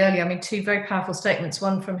slightly earlier. I mean, two very powerful statements.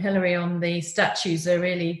 One from Hilary on the statues are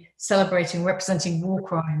really celebrating, representing war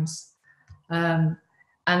crimes. And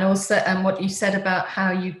also, and what you said about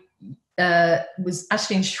how you was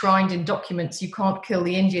actually enshrined in documents. You can't kill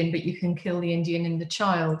the Indian, but you can kill the Indian in the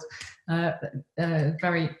child.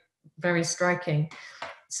 Very, very striking.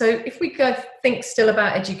 So if we go think still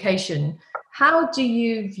about education, how do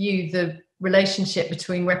you view the relationship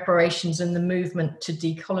between reparations and the movement to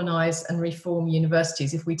decolonize and reform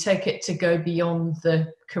universities? If we take it to go beyond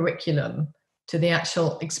the curriculum to the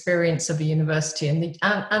actual experience of a university and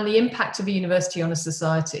the impact of a university on a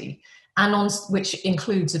society, and on which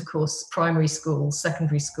includes, of course, primary schools,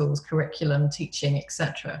 secondary schools, curriculum, teaching,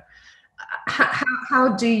 etc. How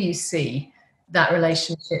do you see that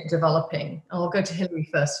relationship developing? I'll go to Hilary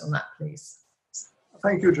first on that, please.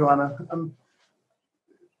 Thank you, Joanna.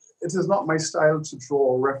 It is not my style to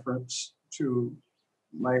draw reference to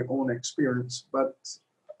my own experience, but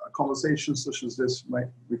a conversation such as this might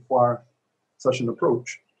require such an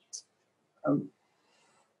approach.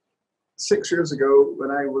 6 years ago,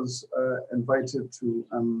 when I was invited to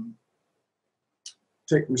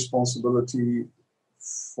take responsibility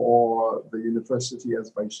for the university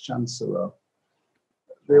as Vice-Chancellor,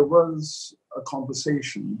 there was a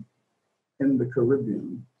conversation in the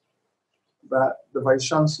Caribbean that the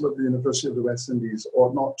Vice-Chancellor of the University of the West Indies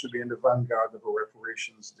ought not to be in the vanguard of a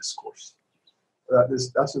reparations discourse. That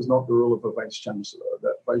is not the role of a Vice-Chancellor.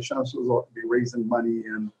 That Vice-Chancellors ought to be raising money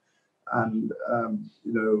and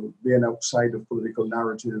being outside of political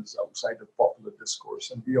narratives, outside of popular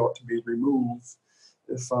discourse, and we ought to be removed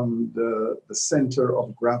from the center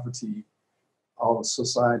of gravity of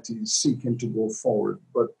society seeking to go forward.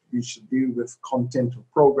 But we should deal with content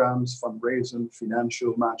of programs, fundraising,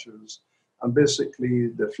 financial matters, and basically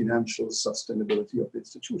the financial sustainability of the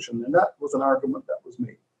institution. And that was an argument that was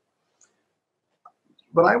made.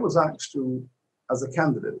 But I was asked to, as a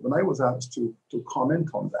candidate, when I was asked to comment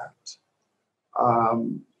on that,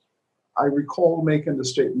 I recall making the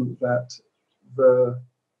statement that the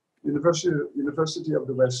University of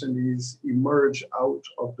the West Indies emerged out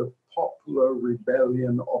of the popular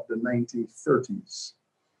rebellion of the 1930s,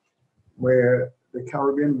 where the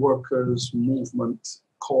Caribbean workers' movement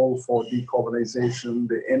called for decolonization,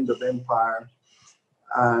 the end of empire,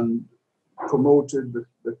 and promoted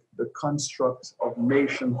the construct of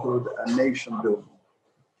nationhood and nation building.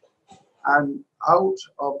 And out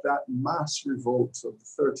of that mass revolt of the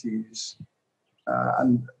 30s,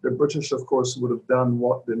 and the British, of course, would have done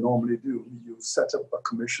what they normally do. You set up a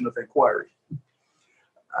commission of inquiry.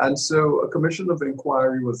 And so a commission of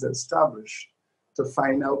inquiry was established to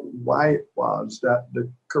find out why it was that the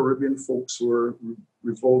Caribbean folks were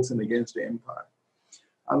revolting against the empire.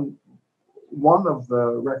 And one of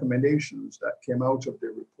the recommendations that came out of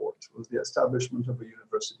their report was the establishment of a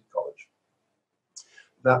university college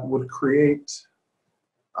that would create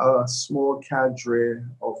a small cadre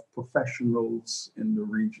of professionals in the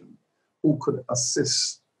region who could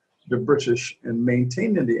assist the British in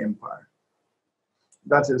maintaining the empire.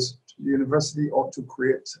 That is, the university ought to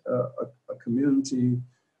create a community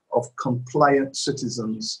of compliant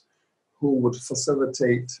citizens who would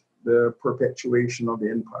facilitate the perpetuation of the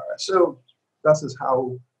empire. So that is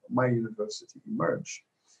how my university emerged.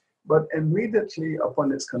 But immediately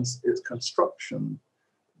upon its construction,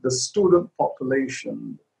 the student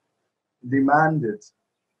population demanded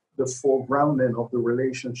the foregrounding of the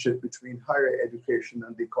relationship between higher education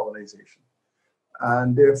and decolonization.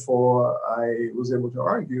 And therefore, I was able to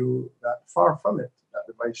argue that far from it, that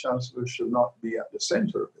the Vice-Chancellor should not be at the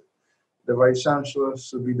center of it. The Vice-Chancellor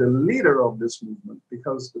should be the leader of this movement,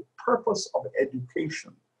 because the purpose of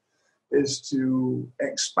education is to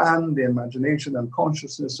expand the imagination and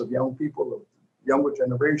consciousness of young people, of younger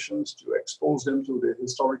generations, to expose them to the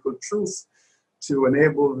historical truth, to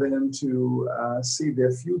enable them to see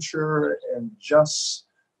their future in just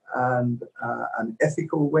and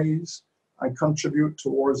ethical ways, and contribute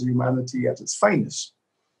towards humanity at its finest.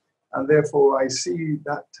 And therefore, I see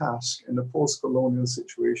that task in the post-colonial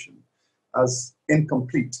situation as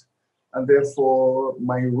incomplete. And therefore,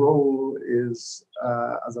 my role is,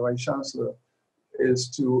 as a Vice-Chancellor, is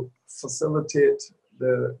to facilitate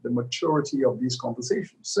the maturity of these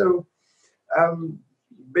conversations. So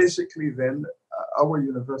basically then, our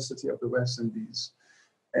University of the West Indies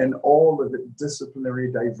and all of its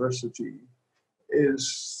disciplinary diversity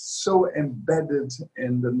is so embedded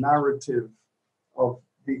in the narrative of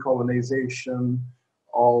decolonization,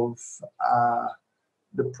 of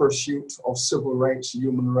the pursuit of civil rights,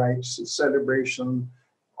 human rights, the celebration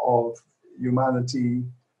of humanity,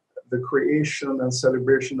 the creation and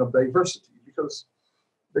celebration of diversity, because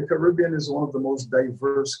the Caribbean is one of the most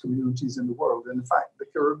diverse communities in the world. In fact, the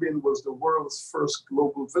Caribbean was the world's first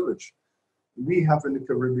global village. We have in the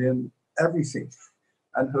Caribbean everything,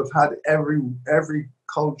 and have had every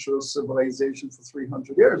cultural civilization for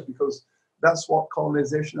 300 years, because that's what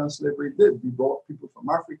colonization and slavery did. We brought people from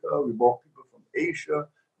Africa, we brought people from Asia,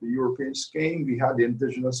 the Europeans came, we had the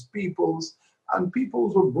indigenous peoples, and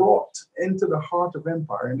peoples were brought into the heart of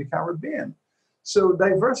empire in the Caribbean. So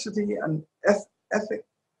diversity and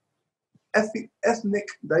ethnic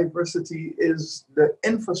diversity is the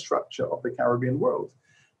infrastructure of the Caribbean world.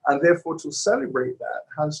 And therefore, to celebrate that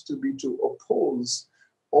has to be to oppose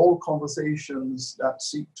all conversations that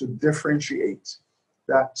seek to differentiate,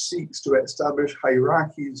 that seeks to establish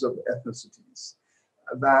hierarchies of ethnicities,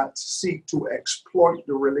 that seek to exploit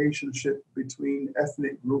the relationship between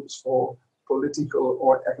ethnic groups for political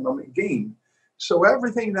or economic gain. So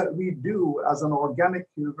everything that we do as an organic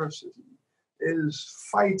university is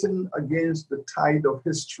fighting against the tide of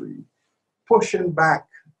history, pushing back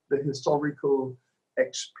the historical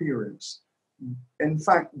experience. In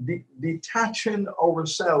fact, detaching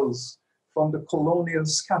ourselves from the colonial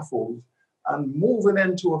scaffold and moving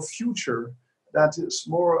into a future that is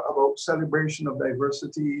more about celebration of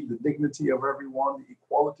diversity, the dignity of everyone, the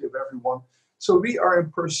equality of everyone. So we are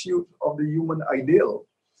in pursuit of the human ideal.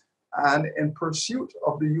 And in pursuit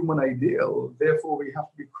of the human ideal, therefore, we have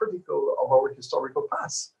to be critical of our historical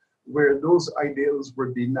past, where those ideals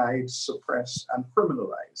were denied, suppressed, and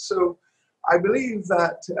criminalized. So I believe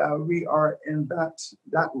that we are in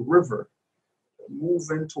that river,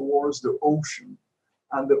 moving towards the ocean,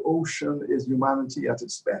 and the ocean is humanity at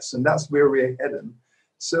its best, and that's where we're heading.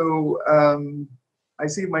 So I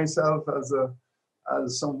see myself as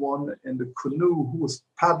someone in the canoe who was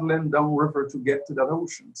paddling downriver to get to that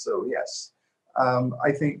ocean. So yes,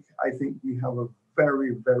 I think we have a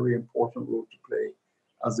very, very important role to play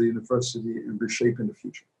as a university in reshaping the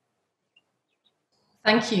future.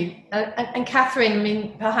 Thank you. And Catherine, I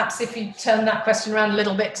mean, perhaps if you turn that question around a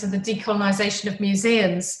little bit to the decolonisation of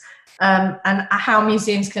museums and how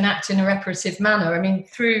museums can act in a reparative manner. I mean,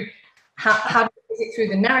 through how is it through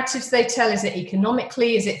the narratives they tell? Is it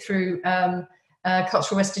economically? Is it through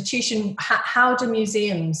cultural restitution? How do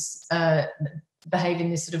museums behave in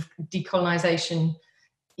this sort of decolonisation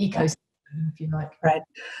ecosystem, if you like? Right.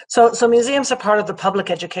 So museums are part of the public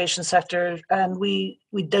education sector, and we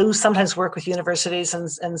do sometimes work with universities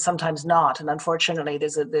and sometimes not. And unfortunately,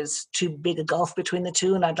 there's too big a gulf between the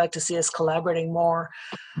two, and I'd like to see us collaborating more.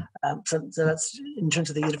 So that's in terms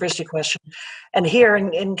of the university question. And here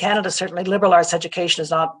in Canada, certainly liberal arts education is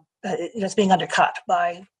not, it's being undercut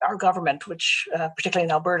by our government, which particularly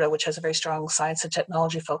in Alberta, which has a very strong science and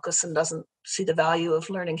technology focus and doesn't see the value of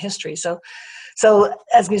learning history. So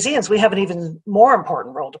as museums, we have an even more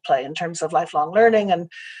important role to play in terms of lifelong learning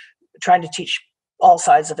and trying to teach all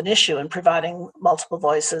sides of an issue and providing multiple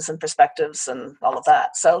voices and perspectives and all of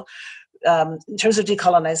that. So in terms of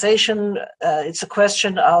decolonization, it's a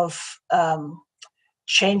question of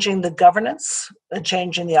changing the governance and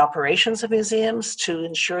changing the operations of museums to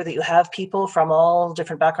ensure that you have people from all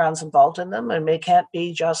different backgrounds involved in them, and it can't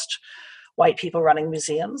be just white people running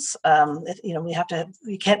museums.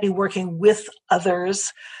 We can't be working with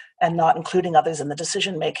others and not including others in the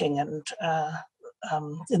decision making and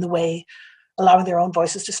in the way allowing their own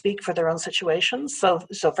voices to speak for their own situations. So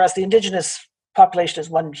for us, the Indigenous population is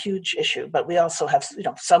one huge issue, but we also have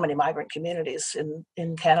so many migrant communities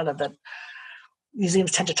in Canada that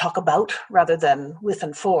museums tend to talk about rather than with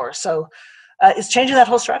and for. So it's changing that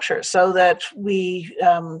whole structure so that we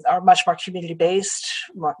are much more community-based,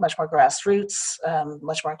 much more grassroots,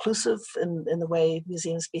 much more inclusive in the way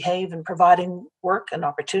museums behave and providing work and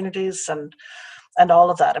opportunities and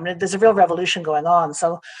all of that. I mean, there's a real revolution going on.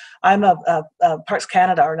 So I'm Parks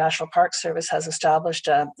Canada, our National Park Service, has established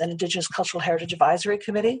an Indigenous Cultural Heritage Advisory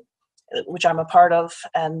Committee, which I'm a part of,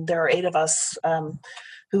 and there are 8 of us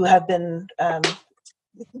who have been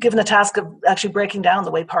given the task of actually breaking down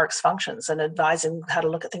the way parks functions and advising how to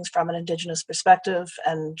look at things from an Indigenous perspective.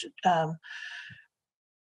 And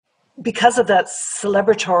because of that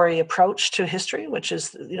celebratory approach to history, which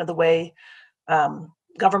is the way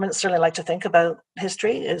governments certainly like to think about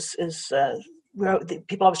history, is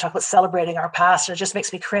people always talk about celebrating our past, and it just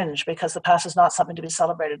makes me cringe because the past is not something to be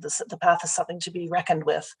celebrated. The past is something to be reckoned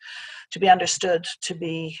with, to be understood, to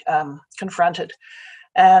be confronted.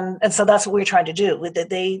 And so that's what we're trying to do.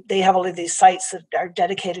 They have all of these sites that are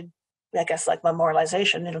dedicated, I guess, like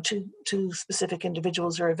memorialization, to specific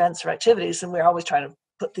individuals or events or activities, and we're always trying to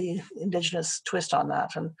put the Indigenous twist on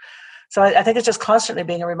that. And so I think it's just constantly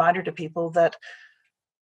being a reminder to people that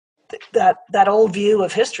old view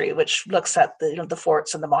of history, which looks at the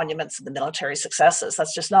forts and the monuments and the military successes,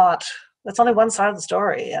 that's only one side of the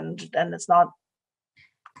story, and it's not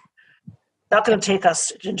going to take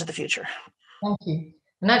us into the future. Thank you.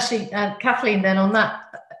 And actually, Kathleen, then on that,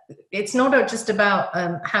 it's not just about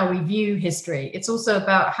how we view history. It's also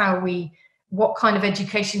about what kind of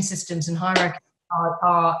education systems and hierarchy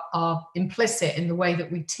are implicit in the way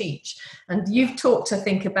that we teach. And you've talked, I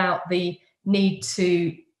think, about the need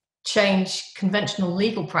to change conventional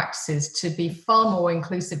legal practices to be far more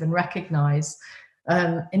inclusive and recognize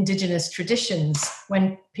Indigenous traditions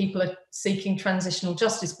when people are seeking transitional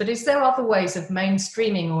justice. But is there other ways of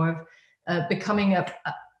mainstreaming or of becoming a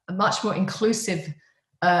much more inclusive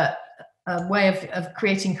way of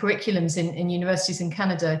creating curriculums in universities in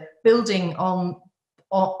Canada, building on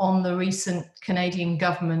the recent Canadian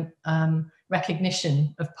government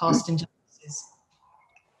recognition of past injustices?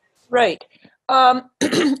 Right.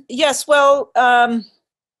 Yes, well, I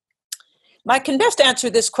can best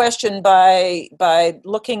answer this question by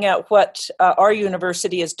looking at what our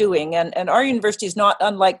university is doing. And our university is not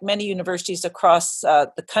unlike many universities across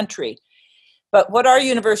the country. But what our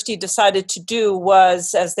university decided to do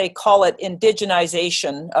was, as they call it,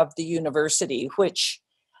 indigenization of the university, which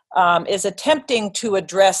is attempting to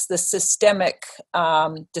address the systemic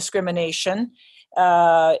discrimination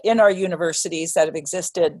in our universities that have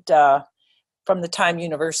existed from the time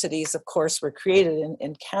universities, of course, were created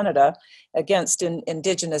in Canada against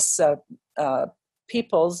Indigenous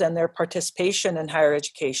peoples and their participation in higher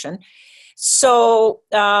education. So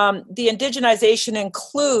the indigenization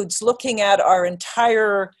includes looking at our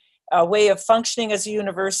entire way of functioning as a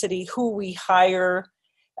university, who we hire,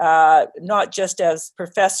 not just as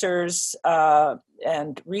professors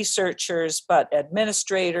and researchers, but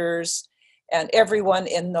administrators and everyone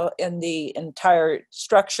in the entire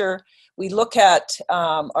structure. We look at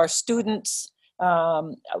our students,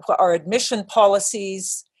 our admission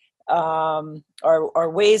policies, our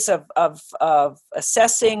ways of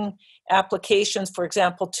assessing applications, for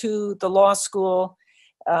example, to the law school.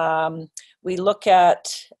 We look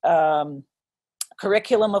at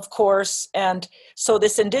curriculum, of course. And so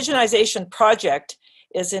this indigenization project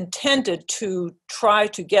is intended to try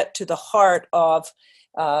to get to the heart of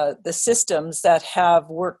the systems that have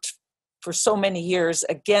worked for so many years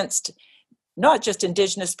against not just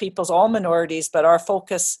Indigenous peoples, all minorities, but our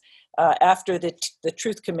focus after the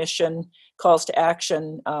Truth Commission calls to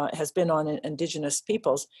action has been on Indigenous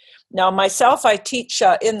peoples. Now, myself, I teach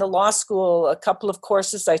in the law school a couple of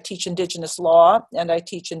courses. I teach Indigenous law and I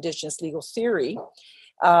teach Indigenous legal theory.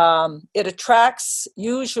 It attracts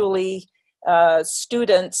usually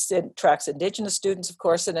students, it attracts Indigenous students, of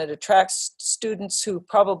course, and it attracts students who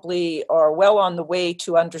probably are well on the way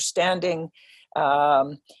to understanding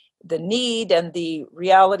the need and the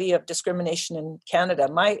reality of discrimination in Canada.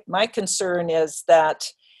 My concern is that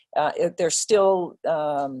There's still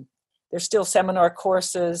seminar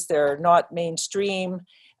courses. They're not mainstream.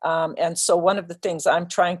 And so one of the things I'm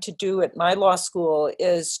trying to do at my law school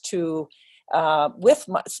is to, with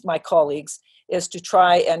my colleagues, is to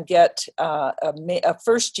try and get a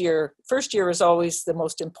first year. First year is always the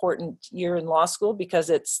most important year in law school because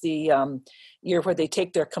it's the year where they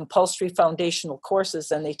take their compulsory foundational courses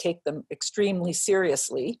and they take them extremely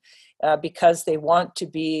seriously because they want to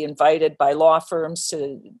be invited by law firms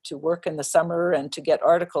to work in the summer and to get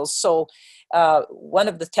articles. So one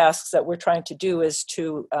of the tasks that we're trying to do is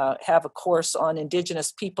to have a course on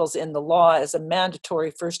Indigenous peoples in the law as a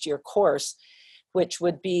mandatory first year course, which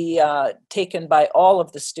would be taken by all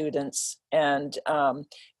of the students, and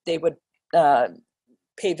they would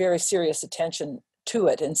pay very serious attention to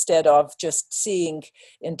it instead of just seeing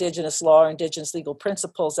Indigenous law or Indigenous legal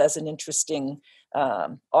principles as an interesting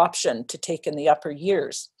option to take in the upper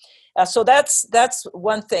years. So that's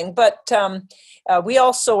one thing, but we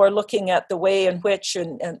also are looking at the way in which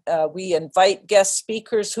we invite guest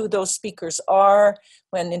speakers, who those speakers are.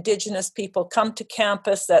 When Indigenous people come to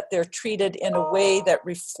campus, that they're treated in a way that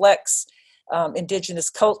reflects Indigenous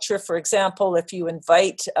culture. For example, if you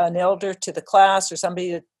invite an elder to the class or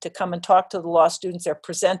somebody to come and talk to the law students, they're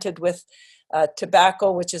presented with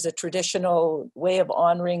tobacco, which is a traditional way of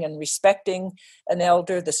honoring and respecting an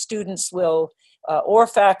elder. The students will or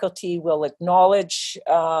faculty will acknowledge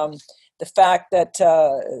the fact that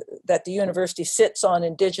that the university sits on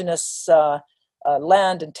Indigenous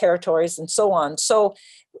land and territories and so on. So,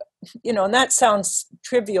 and that sounds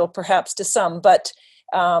trivial perhaps to some, but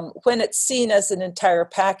when it's seen as an entire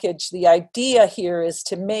package, the idea here is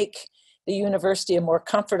to make the university a more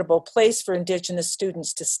comfortable place for Indigenous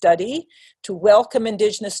students to study, to welcome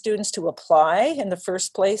Indigenous students to apply in the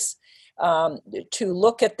first place, to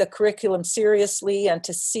look at the curriculum seriously and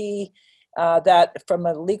to see that from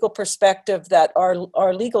a legal perspective that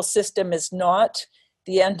our legal system is not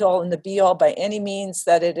the end-all and the be-all by any means,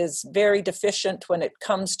 that it is very deficient when it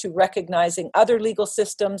comes to recognizing other legal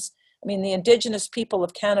systems. I mean, the Indigenous people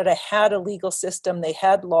of Canada had a legal system. They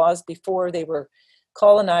had laws before they were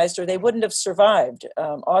colonized, or they wouldn't have survived.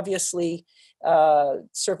 Obviously,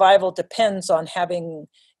 survival depends on having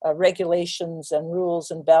regulations and rules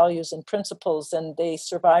and values and principles, and they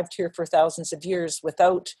survived here for thousands of years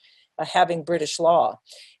without having British law.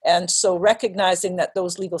 And so recognizing that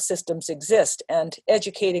those legal systems exist and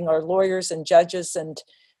educating our lawyers and judges and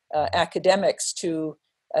academics to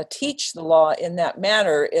teach the law in that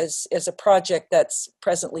manner is a project that's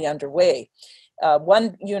presently underway.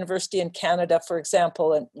 One university in Canada, for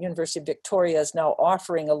example, University of Victoria, is now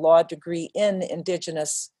offering a law degree in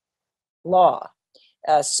Indigenous law,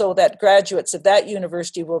 so that graduates of that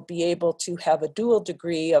university will be able to have a dual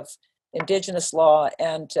degree of Indigenous law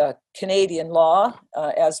and Canadian law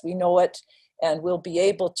as we know it, and will be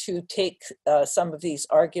able to take some of these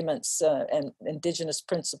arguments and Indigenous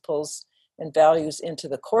principles and values into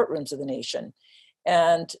the courtrooms of the nation.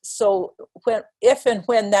 And so if and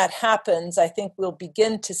when that happens, I think we'll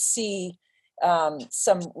begin to see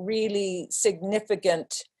some really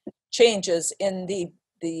significant changes in the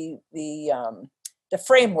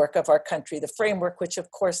framework of our country, the framework which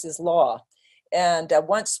of course is law. And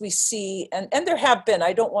once we see, and there have been,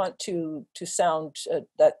 I don't want to sound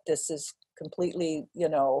that this is completely,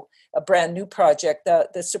 a brand new project.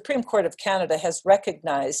 The Supreme Court of Canada has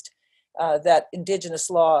recognized that Indigenous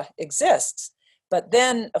law exists. But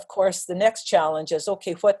then, of course, the next challenge is,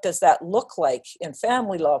 okay, what does that look like in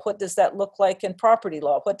family law? What does that look like in property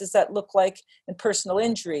law? What does that look like in personal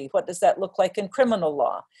injury? What does that look like in criminal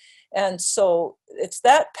law? And so it's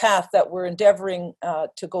that path that we're endeavoring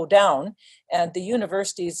to go down, and the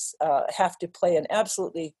universities have to play an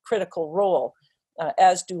absolutely critical role,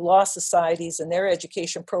 as do law societies and their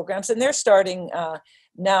education programs. And they're starting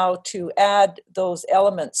now to add those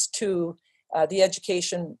elements to the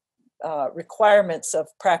education requirements of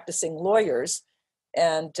practicing lawyers,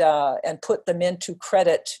 and put them into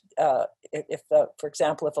credit. If for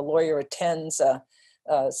example, if a lawyer attends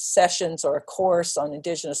sessions or a course on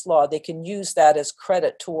Indigenous law, they can use that as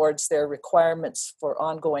credit towards their requirements for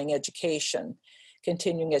ongoing education,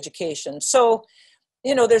 continuing education. So,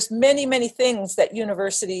 there's many things that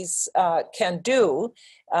universities can do,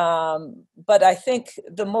 but I think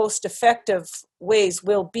the most effective ways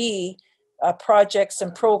will be projects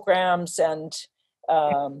and programs and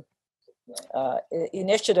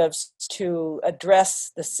initiatives to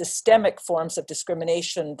address the systemic forms of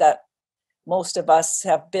discrimination that most of us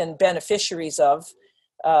have been beneficiaries of,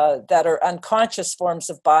 that are unconscious forms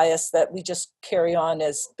of bias that we just carry on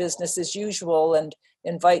as business as usual and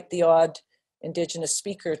invite the odd Indigenous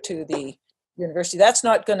speaker to the university. That's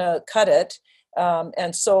not going to cut it.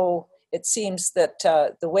 And so it seems that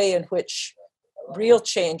the way in which real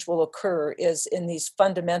change will occur is in these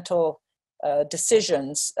fundamental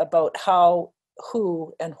decisions about how,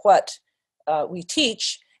 who, and what we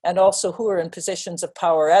teach, and also who are in positions of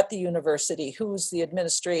power at the university, who's the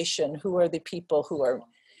administration, who are the people who are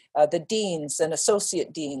the deans and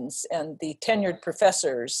associate deans and the tenured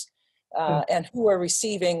professors, and who are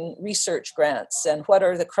receiving research grants, and what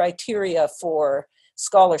are the criteria for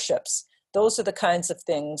scholarships. Those are the kinds of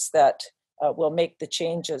things that will make the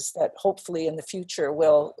changes that hopefully in the future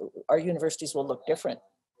our universities will look different.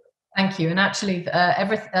 Thank you. And actually,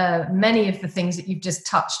 many of the things that you've just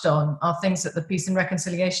touched on are things that the Peace and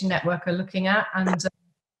Reconciliation Network are looking at. And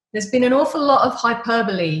there's been an awful lot of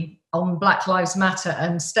hyperbole on Black Lives Matter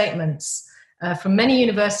and statements from many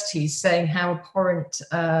universities saying how abhorrent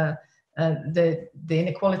the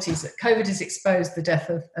inequalities that COVID has exposed the death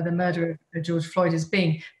of the murder of George Floyd as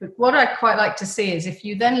being. But what I'd quite like to see is if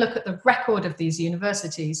you then look at the record of these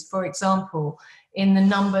universities, for example, in the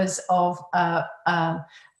numbers of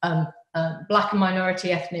Black and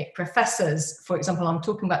minority ethnic professors, for example, I'm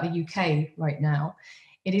talking about the UK right now,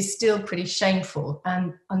 it is still pretty shameful.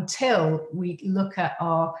 And until we look at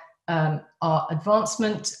our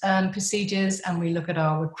advancement procedures, and we look at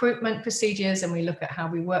our recruitment procedures, and we look at how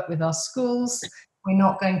we work with our schools, we're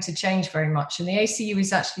not going to change very much. And the ACU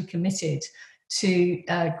is actually committed to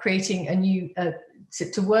creating a new,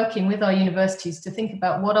 to working with our universities to think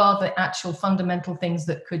about what are the actual fundamental things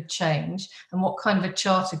that could change, and what kind of a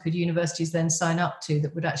charter could universities then sign up to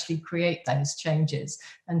that would actually create those changes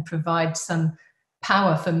and provide some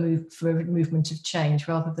power for movement of change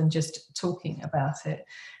rather than just talking about it.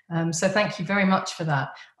 So thank you very much for that.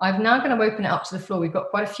 I'm now going to open it up to the floor. We've got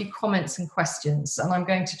quite a few comments and questions, and I'm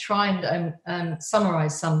going to try and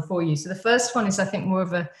summarize some for you. So the first one is, I think, more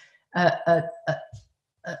of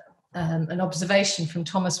an observation from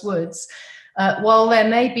Thomas Woods. While there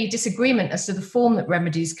may be disagreement as to the form that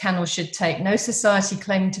remedies can or should take, no society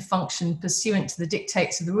claiming to function pursuant to the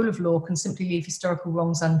dictates of the rule of law can simply leave historical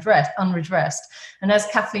wrongs unredressed. And as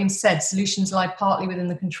Kathleen said, solutions lie partly within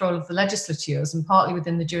the control of the legislatures and partly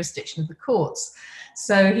within the jurisdiction of the courts.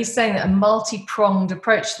 So he's saying that a multi-pronged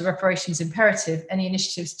approach to the reparations imperative, any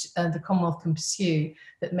initiatives the Commonwealth can pursue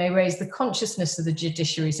that may raise the consciousness of the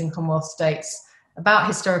judiciaries in Commonwealth states about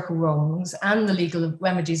historical wrongs and the legal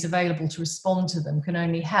remedies available to respond to them can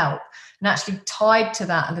only help. And actually tied to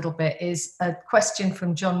that a little bit is a question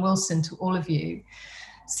from John Wilson to all of you.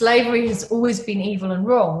 Slavery has always been evil and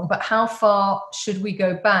wrong, but how far should we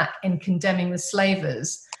go back in condemning the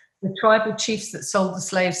slavers, the tribal chiefs that sold the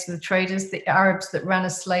slaves to the traders, the Arabs that ran a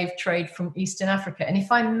slave trade from Eastern Africa? And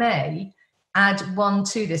if I may add one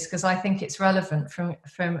to this, because I think it's relevant, from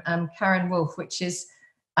Karen Wolf, which is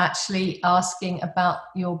actually asking about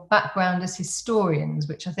your background as historians,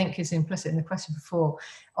 which I think is implicit in the question before,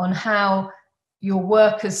 on how your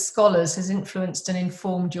work as scholars has influenced and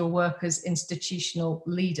informed your work as institutional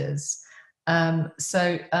leaders.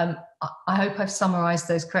 So I hope I've summarised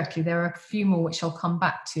those correctly. There are a few more which I'll come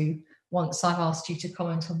back to once I've asked you to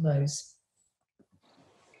comment on those.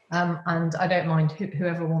 And I don't mind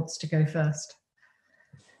whoever wants to go first.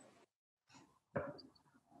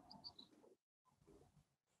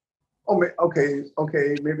 Oh,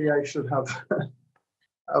 okay. Maybe I should have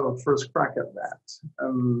a first crack at that.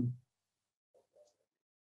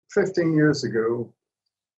 15 years ago,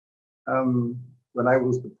 when I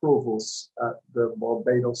was the provost at the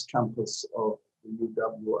Barbados campus of the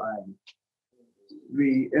UWI,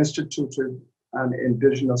 we instituted an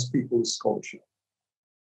Indigenous Peoples Culture.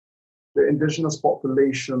 The Indigenous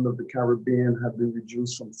population of the Caribbean had been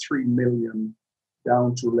reduced from 3 million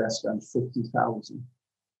down to less than 50,000.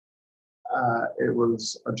 It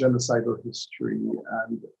was a genocidal history,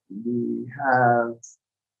 and we have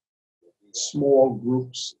small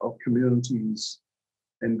groups of communities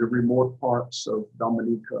in the remote parts of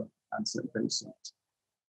Dominica and St. Vincent,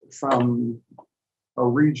 from a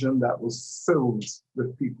region that was filled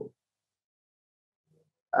with people.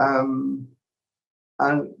 And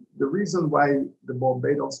the reason why the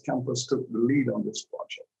Barbados campus took the lead on this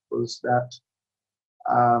project was that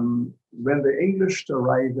when the English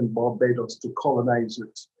arrived in Barbados to colonize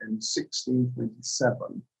it in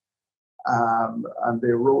 1627, and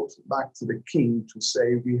they wrote back to the king to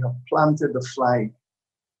say, "We have planted the flag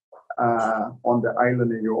on the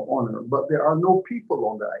island in your honor, but there are no people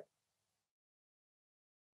on the island.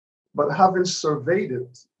 But having surveyed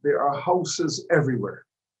it, there are houses everywhere."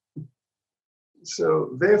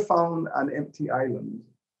 So they found an empty island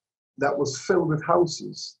that was filled with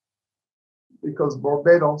houses. because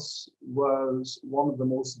Barbados was one of the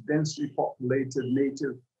most densely populated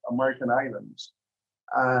Native American islands.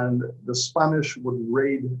 And the Spanish would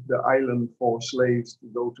raid the island for slaves to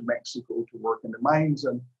go to Mexico to work in the mines,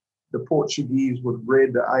 and the Portuguese would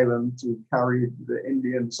raid the island to carry the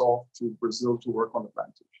Indians off to Brazil to work on the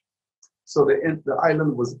plantation. So the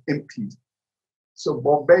island was emptied. So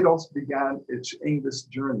Barbados began its English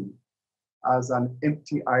journey as an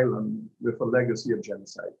empty island with a legacy of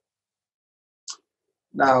genocide.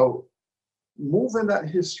 Now, moving that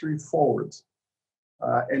history forward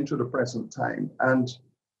into the present time, and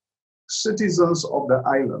citizens of the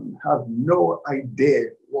island have no idea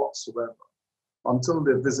whatsoever until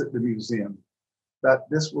they visit the museum that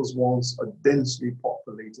this was once a densely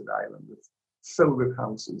populated island filled with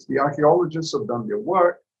houses. The archaeologists have done their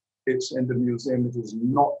work. It's in the museum. It is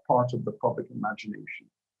not part of the public imagination.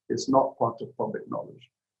 It's not part of public knowledge.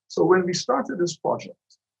 So when we started this project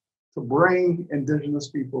to bring Indigenous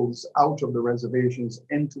peoples out of the reservations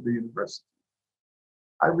into the university,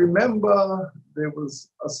 I remember there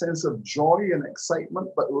was a sense of joy and excitement,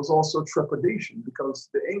 but it was also trepidation, because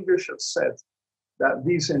the English have said that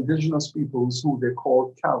these Indigenous peoples, who they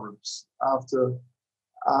called Caribs, after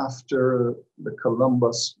the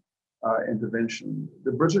Columbus intervention,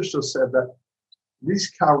 the British have said that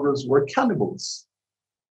these Caribs were cannibals.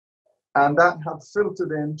 And that had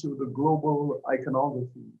filtered into the global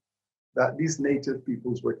iconography that these native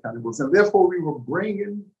peoples were cannibals. And therefore, we were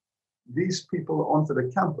bringing these people onto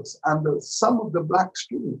the campus. And some of the Black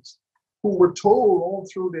students who were told all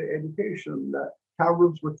through their education that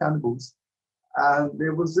Caribs were cannibals, and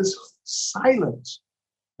there was this silence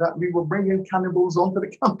that we were bringing cannibals onto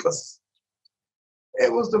the campus.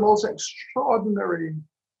 It was the most extraordinary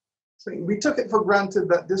thing. We took it for granted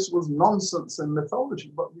that this was nonsense and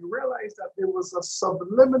mythology, but we realized that there was a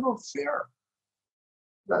subliminal fear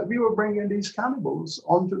that we were bringing these cannibals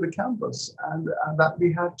onto the campus, and that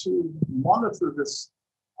we had to monitor this.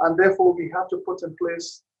 And therefore, we had to put in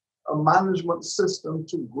place a management system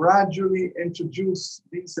to gradually introduce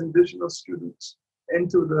these Indigenous students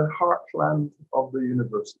into the heartland of the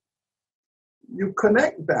university. You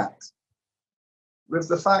connect that with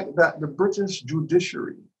the fact that the British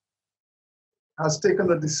judiciary has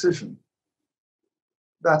taken a decision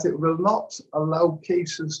that it will not allow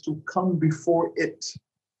cases to come before it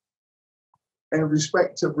in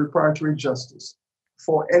respect of reparatory justice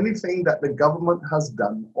for anything that the government has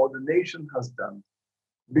done or the nation has done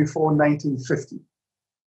before 1950.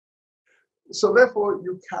 So therefore,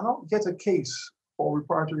 you cannot get a case for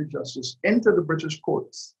reparatory justice into the British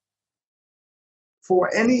courts for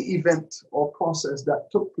any event or process that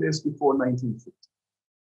took place before 1950.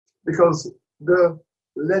 Because the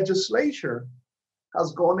legislature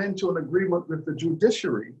has gone into an agreement with the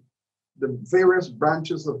judiciary, the various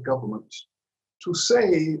branches of government, to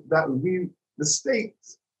say that the state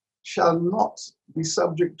shall not be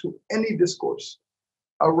subject to any discourse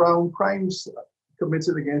around crimes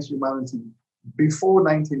committed against humanity before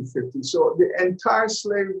 1950. So the entire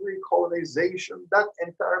slavery, colonization, that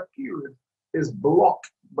entire period is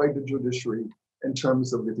blocked by the judiciary in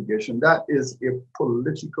terms of litigation. That is a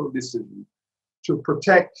political decision to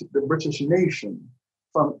protect the British nation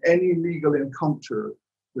from any legal encounter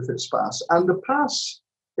with its past. And the past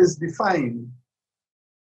is defined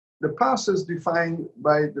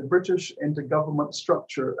by the British intergovernment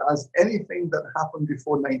structure as anything that happened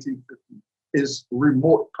before 1950 is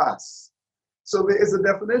remote past. So there is a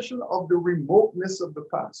definition of the remoteness of the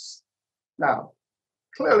past. Now,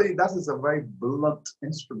 clearly that is a very blunt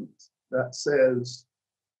instrument that says,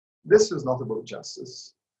 this is not about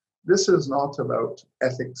justice. This is not about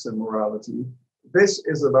ethics and morality. This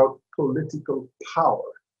is about political power.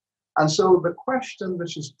 And so the question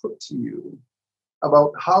which is put to you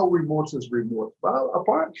about how remote is remote, well,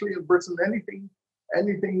 apparently in Britain,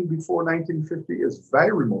 anything before 1950 is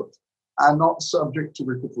very remote and not subject to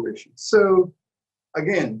recuperation. So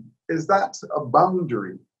again, is that a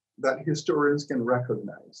boundary that historians can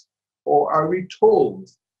recognize? Or are we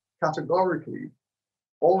told categorically,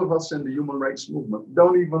 all of us in the human rights movement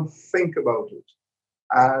don't even think about it?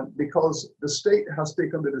 And because the state has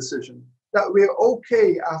taken the decision that we're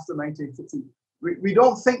okay after 1950. We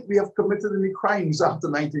don't think we have committed any crimes after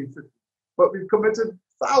 1950, but we've committed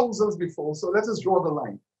thousands before, so let us draw the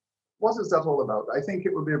line. What is that all about? I think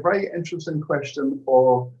it would be a very interesting question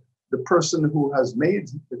for the person who has made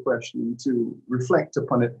the question to reflect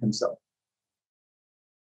upon it himself.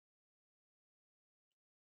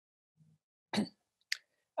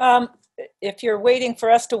 If you're waiting for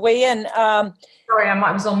us to weigh in. Sorry,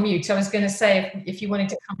 I was on mute. I was going to say, if you wanted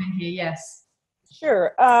to come in here, yes.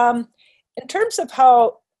 Sure. In terms of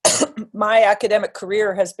how my academic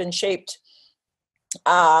career has been shaped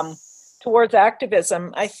towards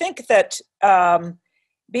activism. I think that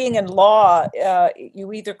being in law,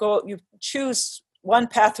 you choose one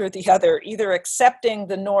path or the other, either accepting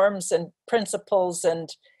the norms and principles and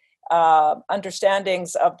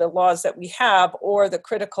understandings of the laws that we have, or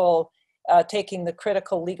taking the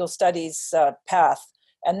critical legal studies path.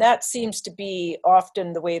 And that seems to be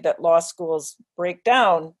often the way that law schools break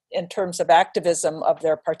down in terms of activism of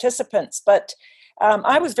their participants. But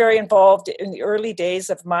I was very involved in the early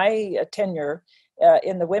days of my tenure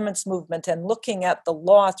in the women's movement, and looking at the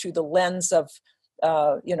law through the lens of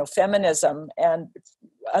feminism, and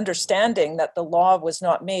understanding that the law was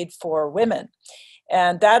not made for women.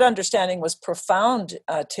 And that understanding was profound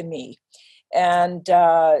to me. And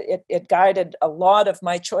it guided a lot of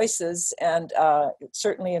my choices, and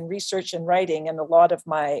certainly in research and writing, and a lot of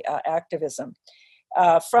my activism.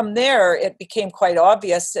 From there, it became quite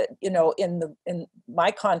obvious, in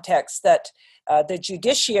my context, that the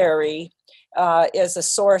judiciary is a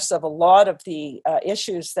source of a lot of the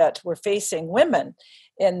issues that we're facing women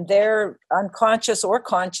in their unconscious or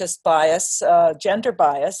conscious bias, gender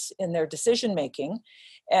bias in their decision making.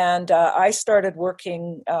 And I started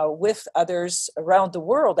working with others around the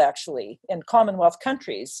world, actually, in Commonwealth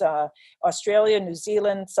countries, Australia, New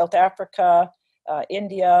Zealand, South Africa,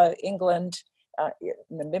 India, England,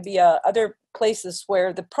 Namibia, other places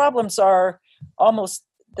where the problems are almost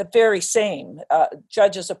the very same.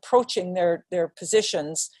 Judges approaching their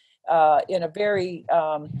positions in a very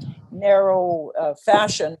narrow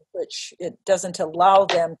fashion, which it doesn't allow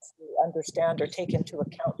them to understand or take into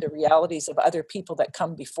account the realities of other people that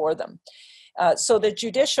come before them. So the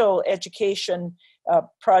judicial education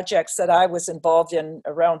projects that I was involved in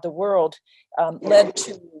around the world led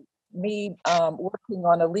to me working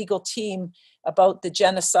on a legal team about the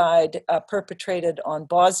genocide perpetrated on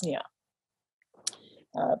Bosnia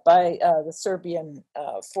by the Serbian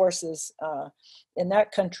forces in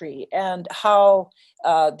that country, and how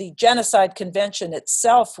the Genocide Convention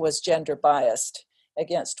itself was gender biased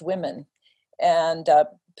against women, and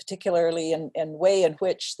particularly in way in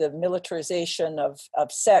which the militarization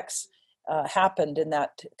of sex happened in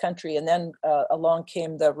that country. And then along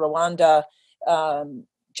came the Rwanda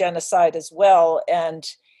genocide as well, and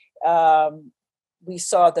we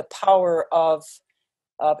saw the power of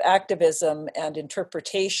activism and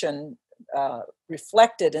interpretation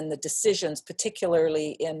reflected in the decisions,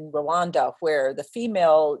 particularly in Rwanda, where the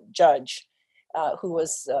female judge who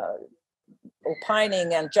was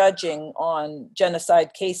opining and judging on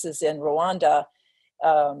genocide cases in Rwanda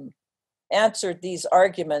answered these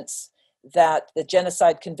arguments that the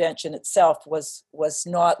Genocide Convention itself was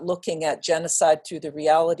not looking at genocide through the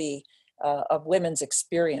reality of women's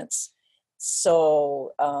experience.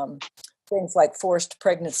 So things like forced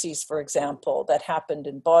pregnancies, for example, that happened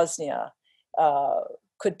in Bosnia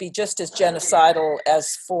could be just as genocidal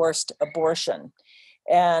as forced abortion.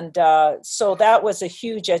 And so that was a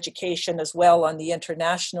huge education as well on the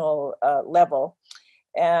international level.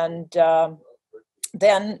 And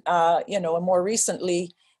then, and more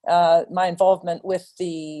recently, my involvement with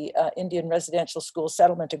the Indian Residential School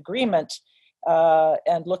Settlement Agreement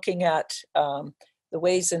and looking at the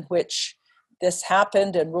ways in which this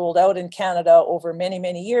happened and rolled out in Canada over many,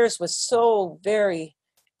 many years was so very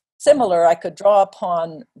similar. I could draw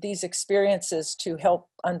upon these experiences to help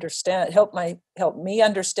me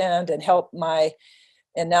understand and help my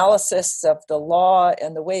analysis of the law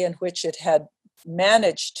and the way in which it had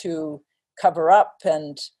managed to cover up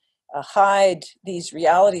and hide these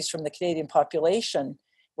realities from the Canadian population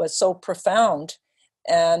was so profound,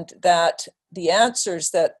 and that the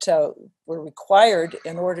answers that were required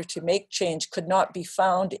in order to make change could not be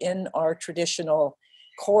found in our traditional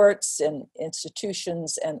courts and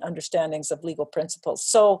institutions and understandings of legal principles.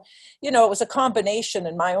 So, it was a combination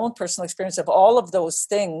in my own personal experience of all of those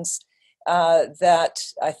things that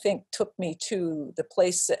I think took me to the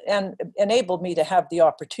place and enabled me to have the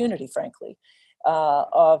opportunity, frankly,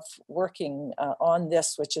 of working on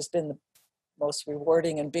this, which has been the most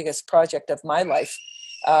rewarding and biggest project of my life,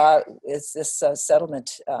 is this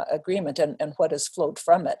settlement agreement and what has flowed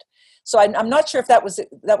from it. So I'm not sure if that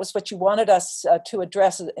was what you wanted us to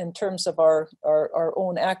address in terms of our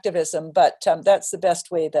own activism, but that's the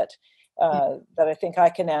best way that I think I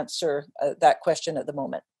can answer that question at the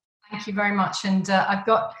moment. Thank you very much. And I've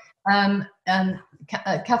got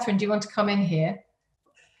Catherine, do you want to come in here?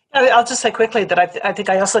 I'll just say quickly that I think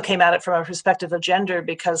I also came at it from a perspective of gender,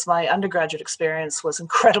 because my undergraduate experience was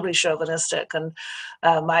incredibly chauvinistic. And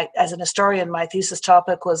as an historian, my thesis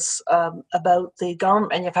topic was about the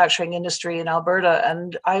garment manufacturing industry in Alberta.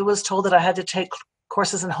 And I was told that I had to take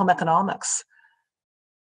courses in home economics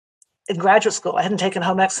in graduate school. I hadn't taken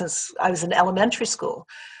home ec since I was in elementary school,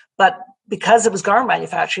 but because it was garment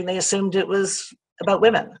manufacturing, they assumed it was about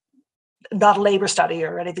women, not a labor study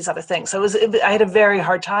or any of these other things. So I had a very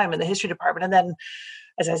hard time in the history department. And then,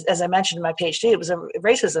 as I mentioned in my PhD, it was a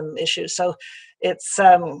racism issue. So it's,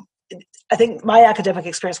 I think my academic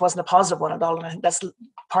experience wasn't a positive one at all. And I think that's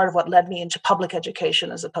part of what led me into public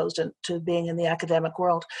education as opposed to being in the academic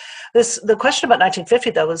world. The question about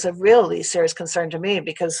 1950, though, was a really serious concern to me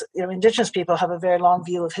because, you know, Indigenous people have a very long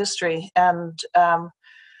view of history. And,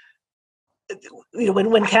 you know,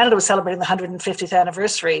 when Canada was celebrating the 150th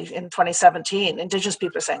anniversary in 2017, Indigenous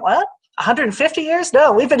people are saying, what, 150 years?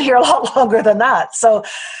 No, we've been here a lot longer than that. So,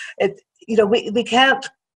 you know, we cannot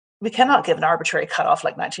give an arbitrary cutoff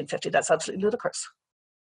like 1950. That's absolutely ludicrous.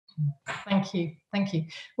 Thank you.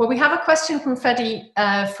 Well, we have a question from Freddie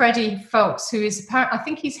Folks, who is apparent. I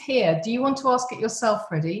think he's here. Do you want to ask it yourself,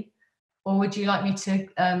 Freddie, or would you like me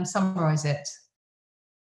to summarize it?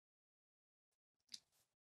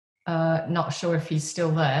 Not sure if he's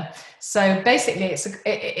still there. So basically,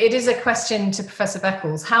 it is a question to Professor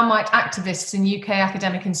Beckles. How might activists in UK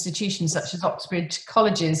academic institutions such as Oxford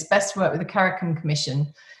colleges best work with the Carrickon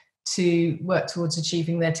Commission to work towards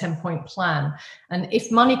achieving their 10-point plan? And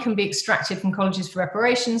if money can be extracted from colleges for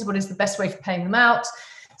reparations, what is the best way for paying them out?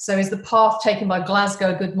 So is the path taken by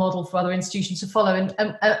Glasgow a good model for other institutions to follow?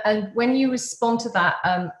 And when you respond to that,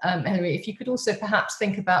 Hilary, if you could also perhaps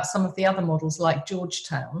think about some of the other models like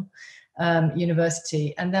Georgetown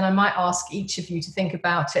University, and then I might ask each of you to think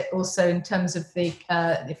about it also in terms of the,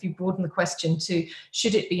 if you broaden the question to,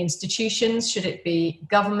 should it be institutions, should it be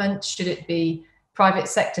government, should it be private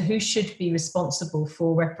sector, who should be responsible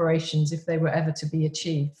for reparations if they were ever to be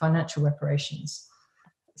achieved, financial reparations?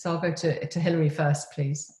 So I'll go to Hilary first,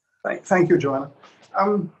 please. Thank you, Joanna.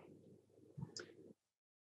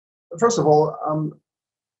 First of all,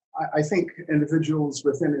 I think individuals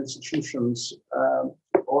within institutions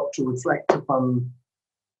ought to reflect upon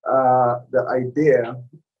the idea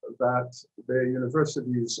that their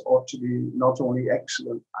universities ought to be not only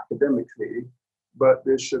excellent academically, but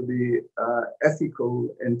they should be ethical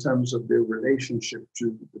in terms of their relationship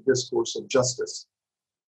to the discourse of justice.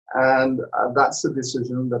 And that's the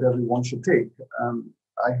decision that everyone should take.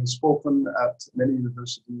 I have spoken at many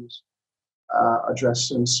universities,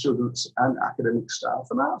 addressing students and academic staff,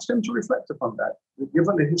 and I asked them to reflect upon that.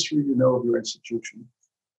 Given the history you know of your institution,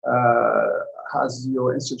 has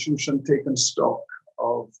your institution taken stock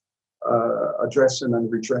of addressing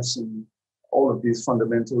and redressing all of these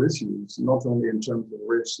fundamental issues, not only in terms of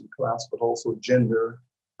race and class, but also gender?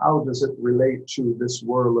 How does it relate to this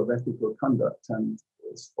world of ethical conduct? And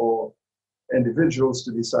it's for individuals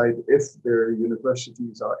to decide if their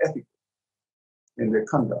universities are ethical in their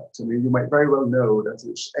conduct. I mean, you might very well know that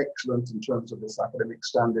it's excellent in terms of its academic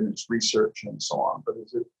standing, its research, and so on, but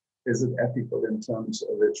is it ethical in terms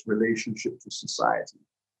of its relationship to society?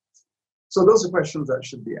 So those are questions that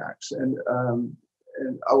should be asked. And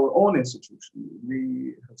in our own institution,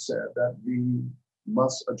 we have said that we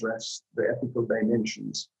must address the ethical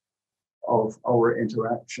dimensions of our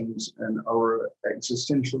interactions and our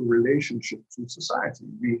existential relationship to society.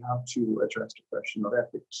 We have to address the question of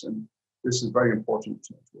ethics, and this is very important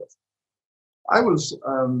to us. I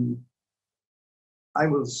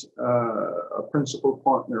was a principal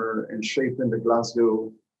partner in shaping the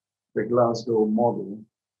Glasgow model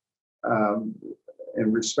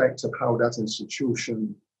in respect of how that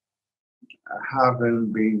institution,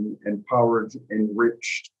 having been empowered,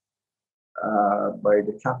 enriched by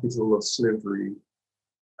the capital of slavery,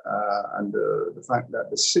 and the fact that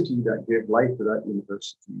the city that gave life to that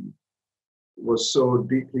university was so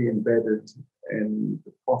deeply embedded in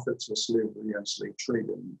the profits of slavery and slave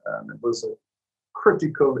trading. It was a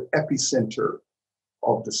critical epicenter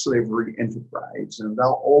of the slavery enterprise, and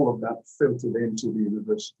now all of that filtered into the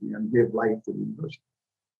university and gave life to the university.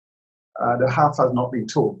 The half has not been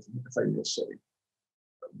told, if I may say.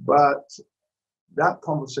 But that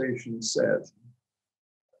conversation said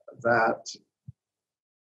that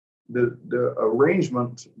the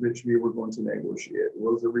arrangement which we were going to negotiate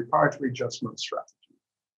was a reparatory adjustment strategy,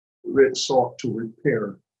 which sought to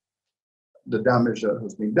repair the damage that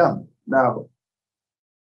has been done. Now,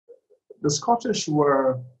 the Scottish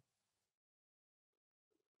were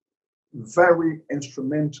very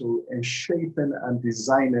instrumental in shaping and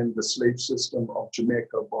designing the slave system of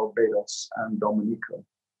Jamaica, Barbados, and Dominica.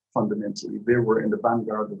 Fundamentally, they were in the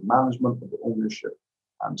vanguard of the management, of the ownership,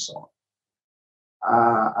 and so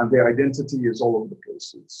on. And their identity is all over the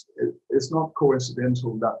place. It's not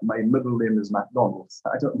coincidental that my middle name is MacDonald.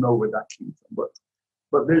 I don't know where that came from,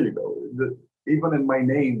 but there you go. even in my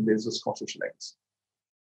name, there's a Scottish legacy.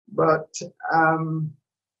 But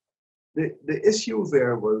the issue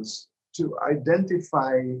there was to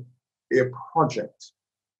identify a project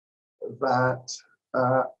that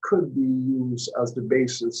could be used as the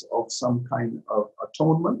basis of some kind of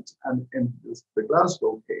atonement. And in the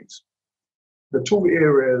Glasgow case, the two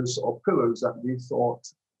areas or pillars that we thought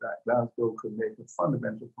that Glasgow could make a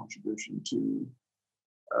fundamental contribution to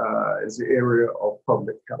is the area of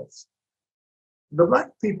public health. The Black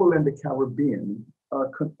people in the Caribbean,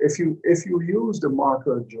 if you use the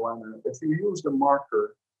marker, Joanna, if you use the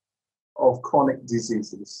marker of chronic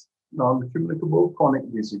diseases, non-communicable chronic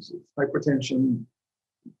diseases, hypertension,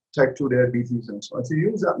 type 2 diabetes, and so on, if you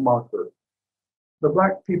use that marker, the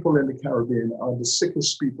Black people in the Caribbean are the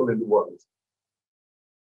sickest people in the world.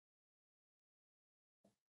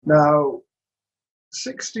 Now,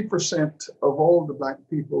 60% of all the Black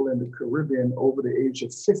people in the Caribbean over the age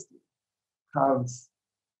of 50 have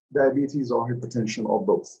diabetes or hypertension or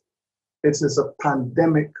both. It is a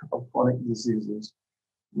pandemic of chronic diseases.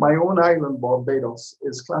 My own island, Barbados,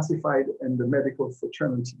 is classified in the medical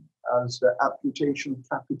fraternity as the amputation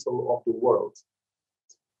capital of the world.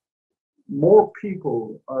 More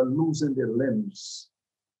people are losing their limbs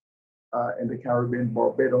in the Caribbean,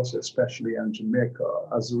 Barbados especially, and Jamaica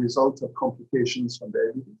as a result of complications from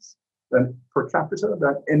diabetes than per capita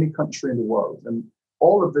than any country in the world. And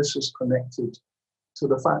all of this is connected to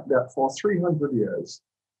the fact that for 300 years,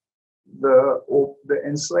 the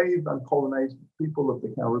enslaved and colonized people of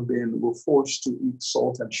the Caribbean were forced to eat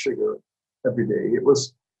salt and sugar every day. It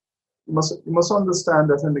was, you must understand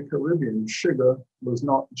that in the Caribbean, sugar was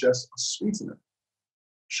not just a sweetener.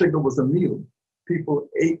 Sugar was a meal. People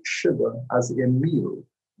ate sugar as a meal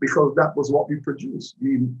because that was what we produced.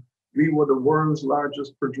 We were the world's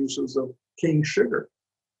largest producers of cane sugar,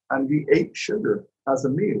 and we ate sugar as a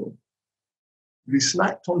meal. We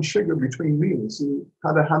snacked on sugar between meals. You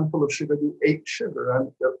had a handful of sugar, you ate sugar.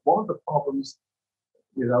 And one of the problems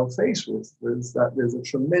faced with is that there's a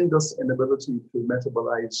tremendous inability to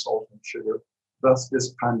metabolize salt and sugar, thus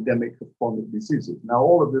this pandemic of chronic diseases. Now,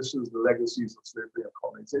 all of this is the legacies of slavery and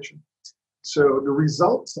colonization. So the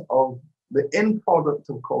result of the end product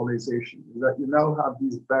of colonization is that you now have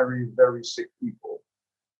these very, very sick people,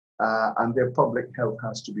 and their public health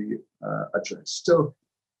has to be addressed. So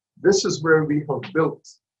this is where we have built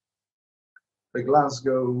the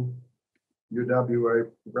Glasgow UWA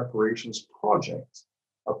Reparations project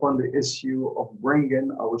upon the issue of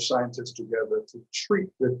bringing our scientists together to treat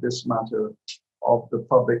with this matter of the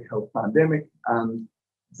public health pandemic. And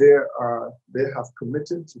they have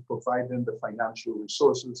committed to providing the financial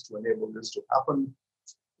resources to enable this to happen.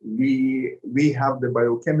 We have the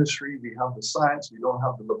biochemistry, we have the science, we don't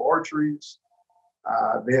have the laboratories.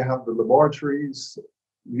 They have the laboratories,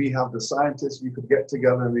 we have the scientists. We could get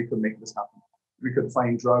together and we could make this happen. We could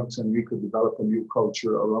find drugs and we could develop a new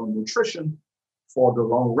culture around nutrition for the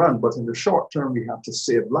long run. But in the short term, we have to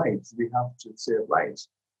save lives. We have to save lives.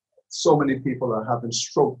 So many people are having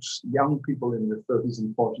strokes. Young people in their 30s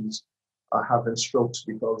and 40s are having strokes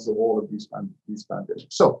because of all of these pandemics.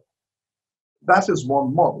 So that is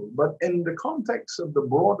one model. But in the context of the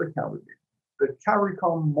broader Caribbean, the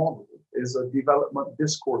CARICOM model is a development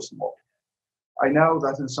discourse model. I know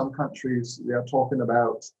that in some countries, they are talking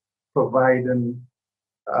about providing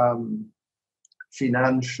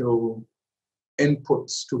financial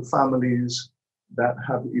inputs to families that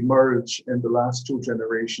have emerged in the last 2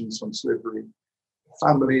 generations from slavery,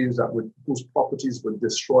 families whose properties were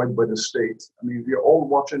destroyed by the state. I mean, we're all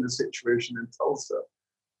watching the situation in Tulsa,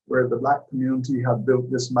 where the Black community had built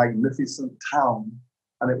this magnificent town,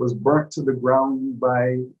 and it was burnt to the ground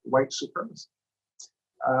by white supremacy.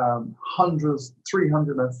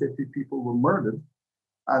 350 people were murdered,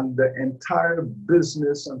 and the entire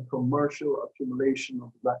business and commercial accumulation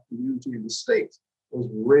of the Black community in the state was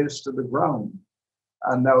razed to the ground.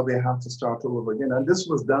 And now they have to start all over again. And this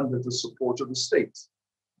was done with the support of the state.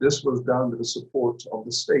 This was done with the support of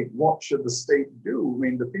the state. What should the state do? I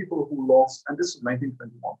mean, the people who lost, and this is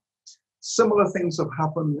 1921. Similar things have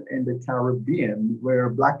happened in the Caribbean, where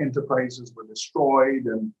Black enterprises were destroyed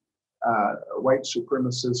and white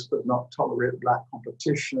supremacists could not tolerate Black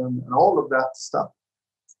competition and all of that stuff.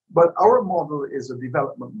 But our model is a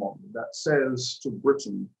development model that says to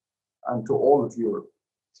Britain and to all of Europe,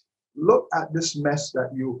 look at this mess that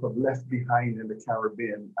you have left behind in the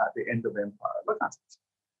Caribbean at the end of empire. Look at it.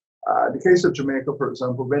 The case of Jamaica, for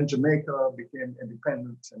example, when Jamaica became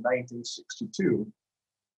independent in 1962,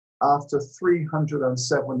 after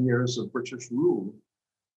 307 years of British rule,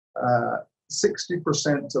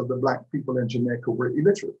 60% of the Black people in Jamaica were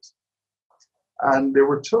illiterate. And they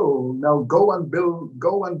were told, now go and build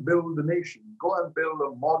the nation, go and build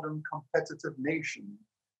a modern competitive nation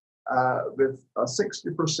with a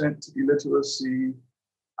 60% illiteracy,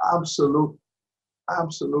 absolute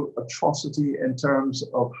atrocity in terms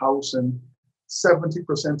of housing.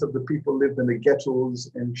 70% of the people lived in the ghettos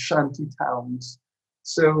in shanty towns.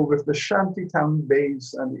 So with the shanty town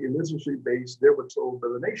base and the illiteracy base, they were told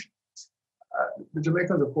build a nation. The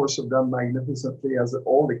Jamaicans, of course, have done magnificently, as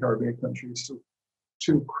all the Caribbean countries,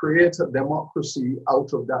 to create a democracy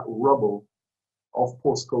out of that rubble of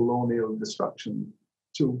post-colonial destruction,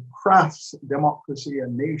 to craft democracy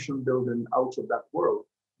and nation building out of that world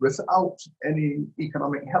without any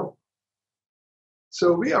economic help.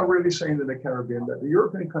 So we are really saying in the Caribbean that the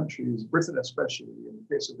European countries, Britain especially, in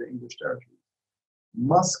the case of the English territories,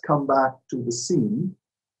 must come back to the scene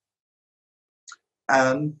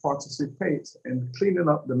and participate in cleaning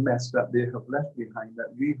up the mess that they have left behind,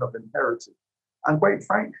 that we have inherited. And quite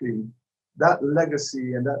frankly, that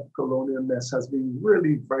legacy and that colonial mess has been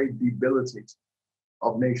really very debilitating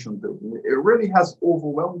of nation building. It really has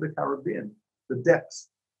overwhelmed the Caribbean, the depth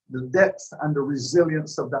and the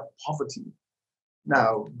resilience of that poverty.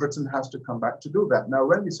 Now, Britain has to come back to do that. Now,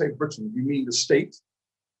 when we say Britain, we mean the state,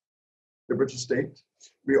 the British state.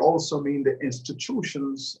 We also mean the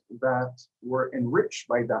institutions that were enriched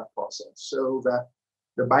by that process. So that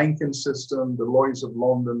the banking system, the Lloyds of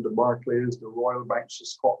London, the Barclays, the Royal Banks of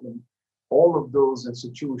Scotland, all of those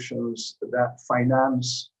institutions that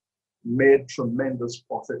finance made tremendous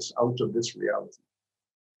profits out of this reality.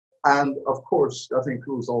 And of course, that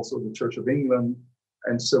includes also the Church of England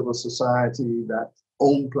and civil society that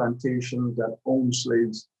owned plantations, that owned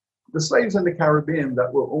slaves. The slaves in the Caribbean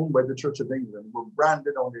that were owned by the Church of England were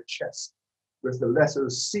branded on their chest with the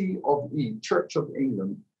letters C of E, Church of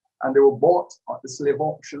England. And they were bought at the slave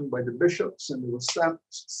auction by the bishops, and they were stamped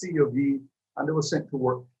C of E, and they were sent to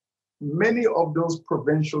work. Many of those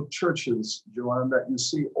provincial churches, Joanna, that you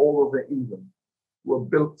see all over England, were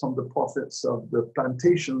built from the profits of the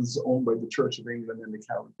plantations owned by the Church of England in the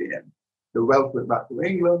Caribbean. The wealth went back to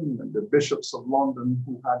England, and the bishops of London,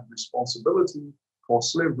 who had responsibility for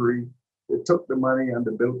slavery, they took the money and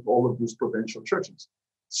they built all of these provincial churches.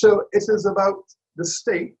 So it is about the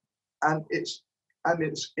state and its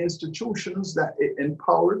institutions that it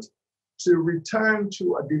empowered to return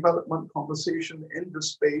to a development conversation in the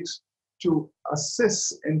space to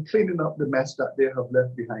assist in cleaning up the mess that they have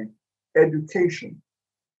left behind. Education,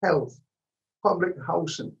 health, public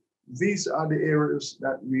housing, these are the areas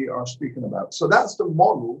that we are speaking about. So that's the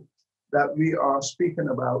model that we are speaking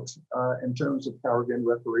about in terms of Caribbean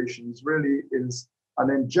reparations. Really is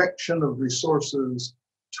an injection of resources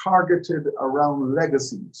targeted around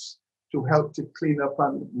legacies to help to clean up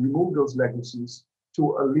and remove those legacies,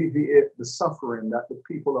 to alleviate the suffering that the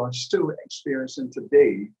people are still experiencing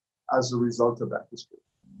today as a result of that history.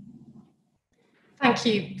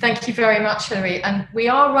 Thank you very much, Hilary. And we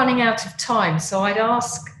are running out of time, so I'd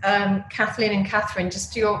ask Kathleen and Catherine,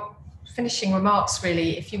 just your finishing remarks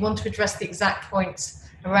really, if you want to address the exact points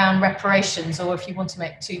around reparations, or if you want to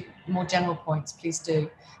make two more general points, please do. If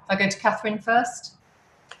I go to Catherine first.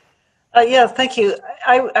 Yeah, thank you.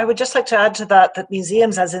 I would just like to add to that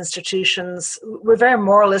museums as institutions, we're very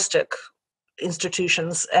moralistic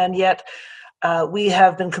institutions, and yet we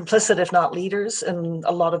have been complicit, if not leaders, in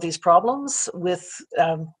a lot of these problems with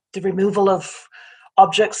the removal of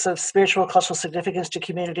objects of spiritual cultural significance to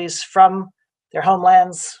communities from their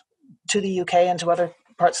homelands to the UK and to other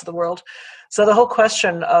parts of the world. So the whole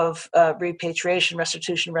question of repatriation,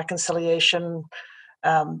 restitution, reconciliation,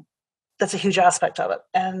 that's a huge aspect of it.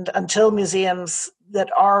 And until museums that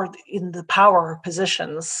are in the power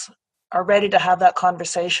positions are ready to have that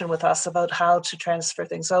conversation with us about how to transfer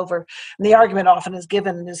things over, and the argument often is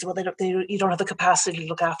given is, well, you don't have the capacity to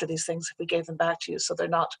look after these things if we gave them back to you, so they're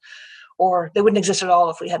not, or they wouldn't exist at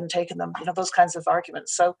all if we hadn't taken them, those kinds of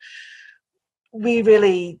arguments. So we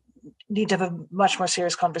really need to have a much more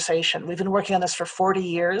serious conversation. We've been working on this for 40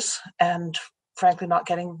 years and frankly not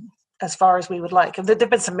getting as far as we would like. And there've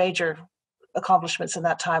been some major accomplishments in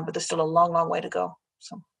that time, but there's still a long, long way to go.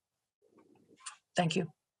 So thank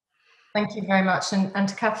you. Thank you very much. And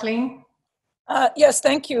to Kathleen? Yes,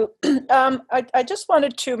 thank you. I just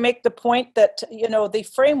wanted to make the point that, the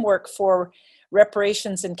framework for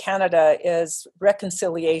reparations in Canada is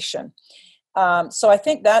reconciliation. So I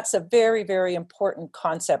think that's a very, very important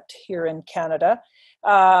concept here in Canada.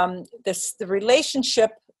 The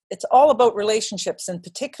relationship, it's all about relationships, in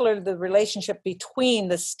particular the relationship between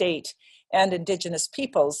the state and Indigenous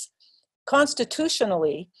peoples.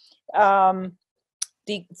 Constitutionally,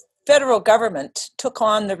 the federal government took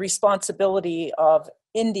on the responsibility of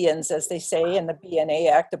Indians, as they say in the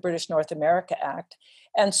BNA Act, the British North America Act.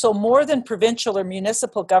 And so more than provincial or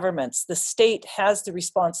municipal governments, the state has the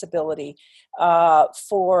responsibility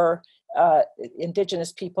for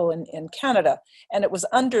Indigenous people in Canada. And it was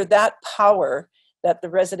under that power that the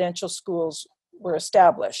residential schools were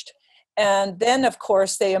established. And then, of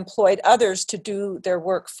course, they employed others to do their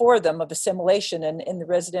work for them of assimilation. And in the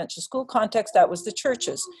residential school context, that was the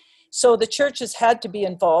churches. So the churches had to be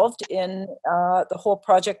involved in the whole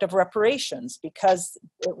project of reparations, because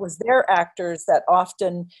it was their actors that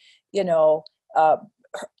often,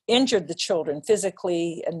 injured the children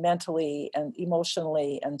physically and mentally and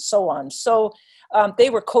emotionally and so on. So they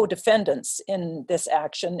were co-defendants in this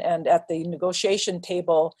action, and at the negotiation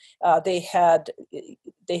table, they had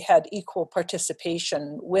equal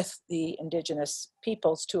participation with the Indigenous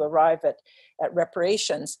peoples to arrive at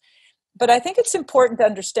reparations. But I think it's important to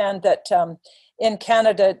understand that in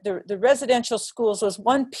Canada, the residential schools was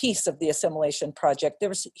one piece of the assimilation project. There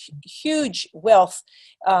was huge wealth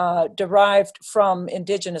derived from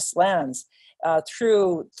Indigenous lands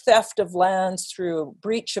through theft of lands, through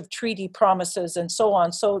breach of treaty promises, and so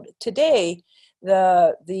on. So today,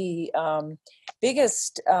 the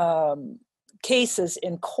biggest cases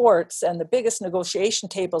in courts and the biggest negotiation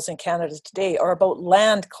tables in Canada today are about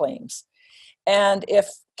land claims. And if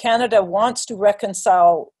Canada wants to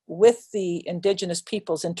reconcile with the Indigenous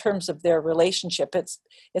peoples in terms of their relationship,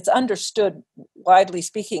 it's understood, widely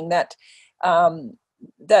speaking, that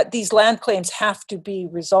that these land claims have to be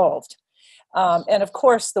resolved. And of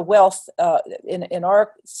course, the wealth in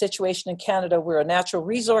our situation in Canada, we're a natural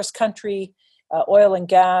resource country, oil and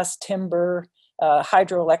gas, timber,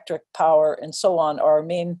 hydroelectric power, and so on are our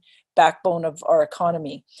main backbone of our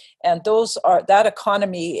economy. And that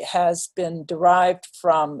economy has been derived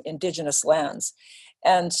from Indigenous lands.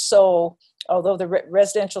 And so, although the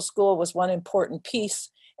residential school was one important piece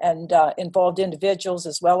and involved individuals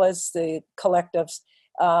as well as the collectives,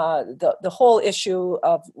 the whole issue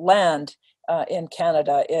of land in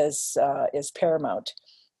Canada is paramount.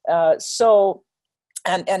 So,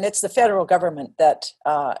 and it's the federal government that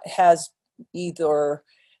has either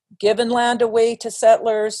given land away to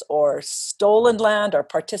settlers or stolen land or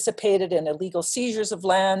participated in illegal seizures of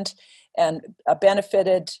land and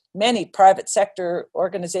benefited many private sector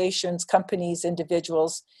organizations, companies,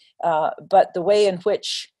 individuals. But the way in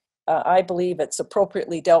which I believe it's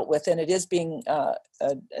appropriately dealt with, and it is being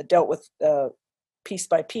dealt with piece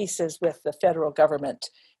by piece, is with the federal government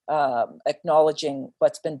acknowledging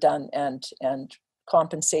what's been done and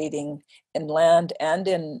compensating in land and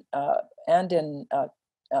in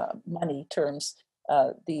money terms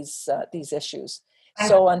these issues.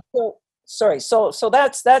 So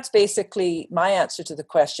that's basically my answer to the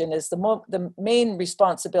question. Is the main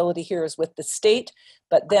responsibility here is with the state,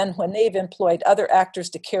 but then when they've employed other actors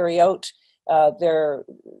to carry out their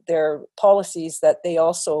policies, that they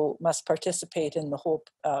also must participate in the whole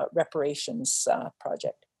reparations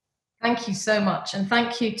project. Thank you so much, and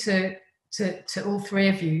thank you to all three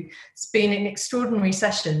of you. It's been an extraordinary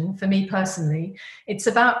session for me personally. It is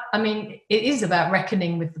about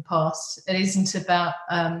reckoning with the past. It isn't about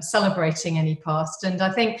celebrating any past. And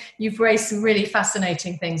I think you've raised some really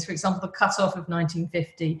fascinating things. For example, the cut-off of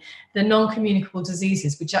 1950, the non-communicable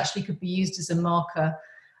diseases, which actually could be used as a marker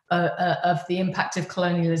of the impact of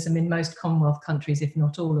colonialism in most Commonwealth countries, if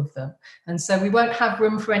not all of them. And so we won't have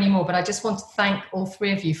room for any more, but I just want to thank all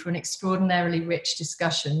three of you for an extraordinarily rich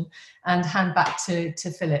discussion, and hand back to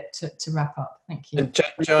Philip to wrap up. Thank you. And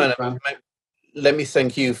Joanna, let me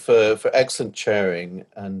thank you for excellent chairing,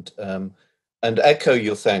 and echo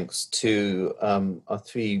your thanks to our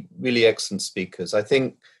three really excellent speakers. I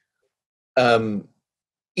think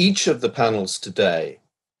each of the panels today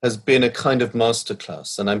has been a kind of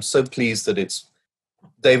masterclass, and I'm so pleased that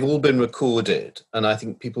they've all been recorded, and I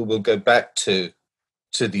think people will go back to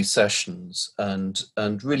these sessions and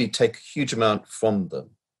really take a huge amount from them.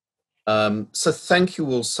 So thank you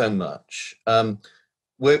all so much.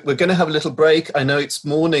 We're going to have a little break. I know it's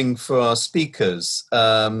morning for our speakers.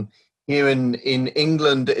 Here in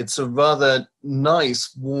England, it's a rather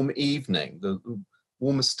nice warm evening, the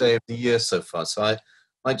warmest day of the year so far. So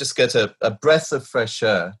I just get a breath of fresh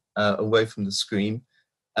air away from the screen.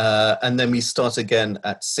 And then we start again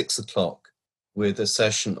at 6 o'clock with a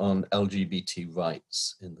session on LGBT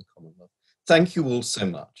rights in the Commonwealth. Thank you all so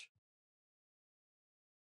much.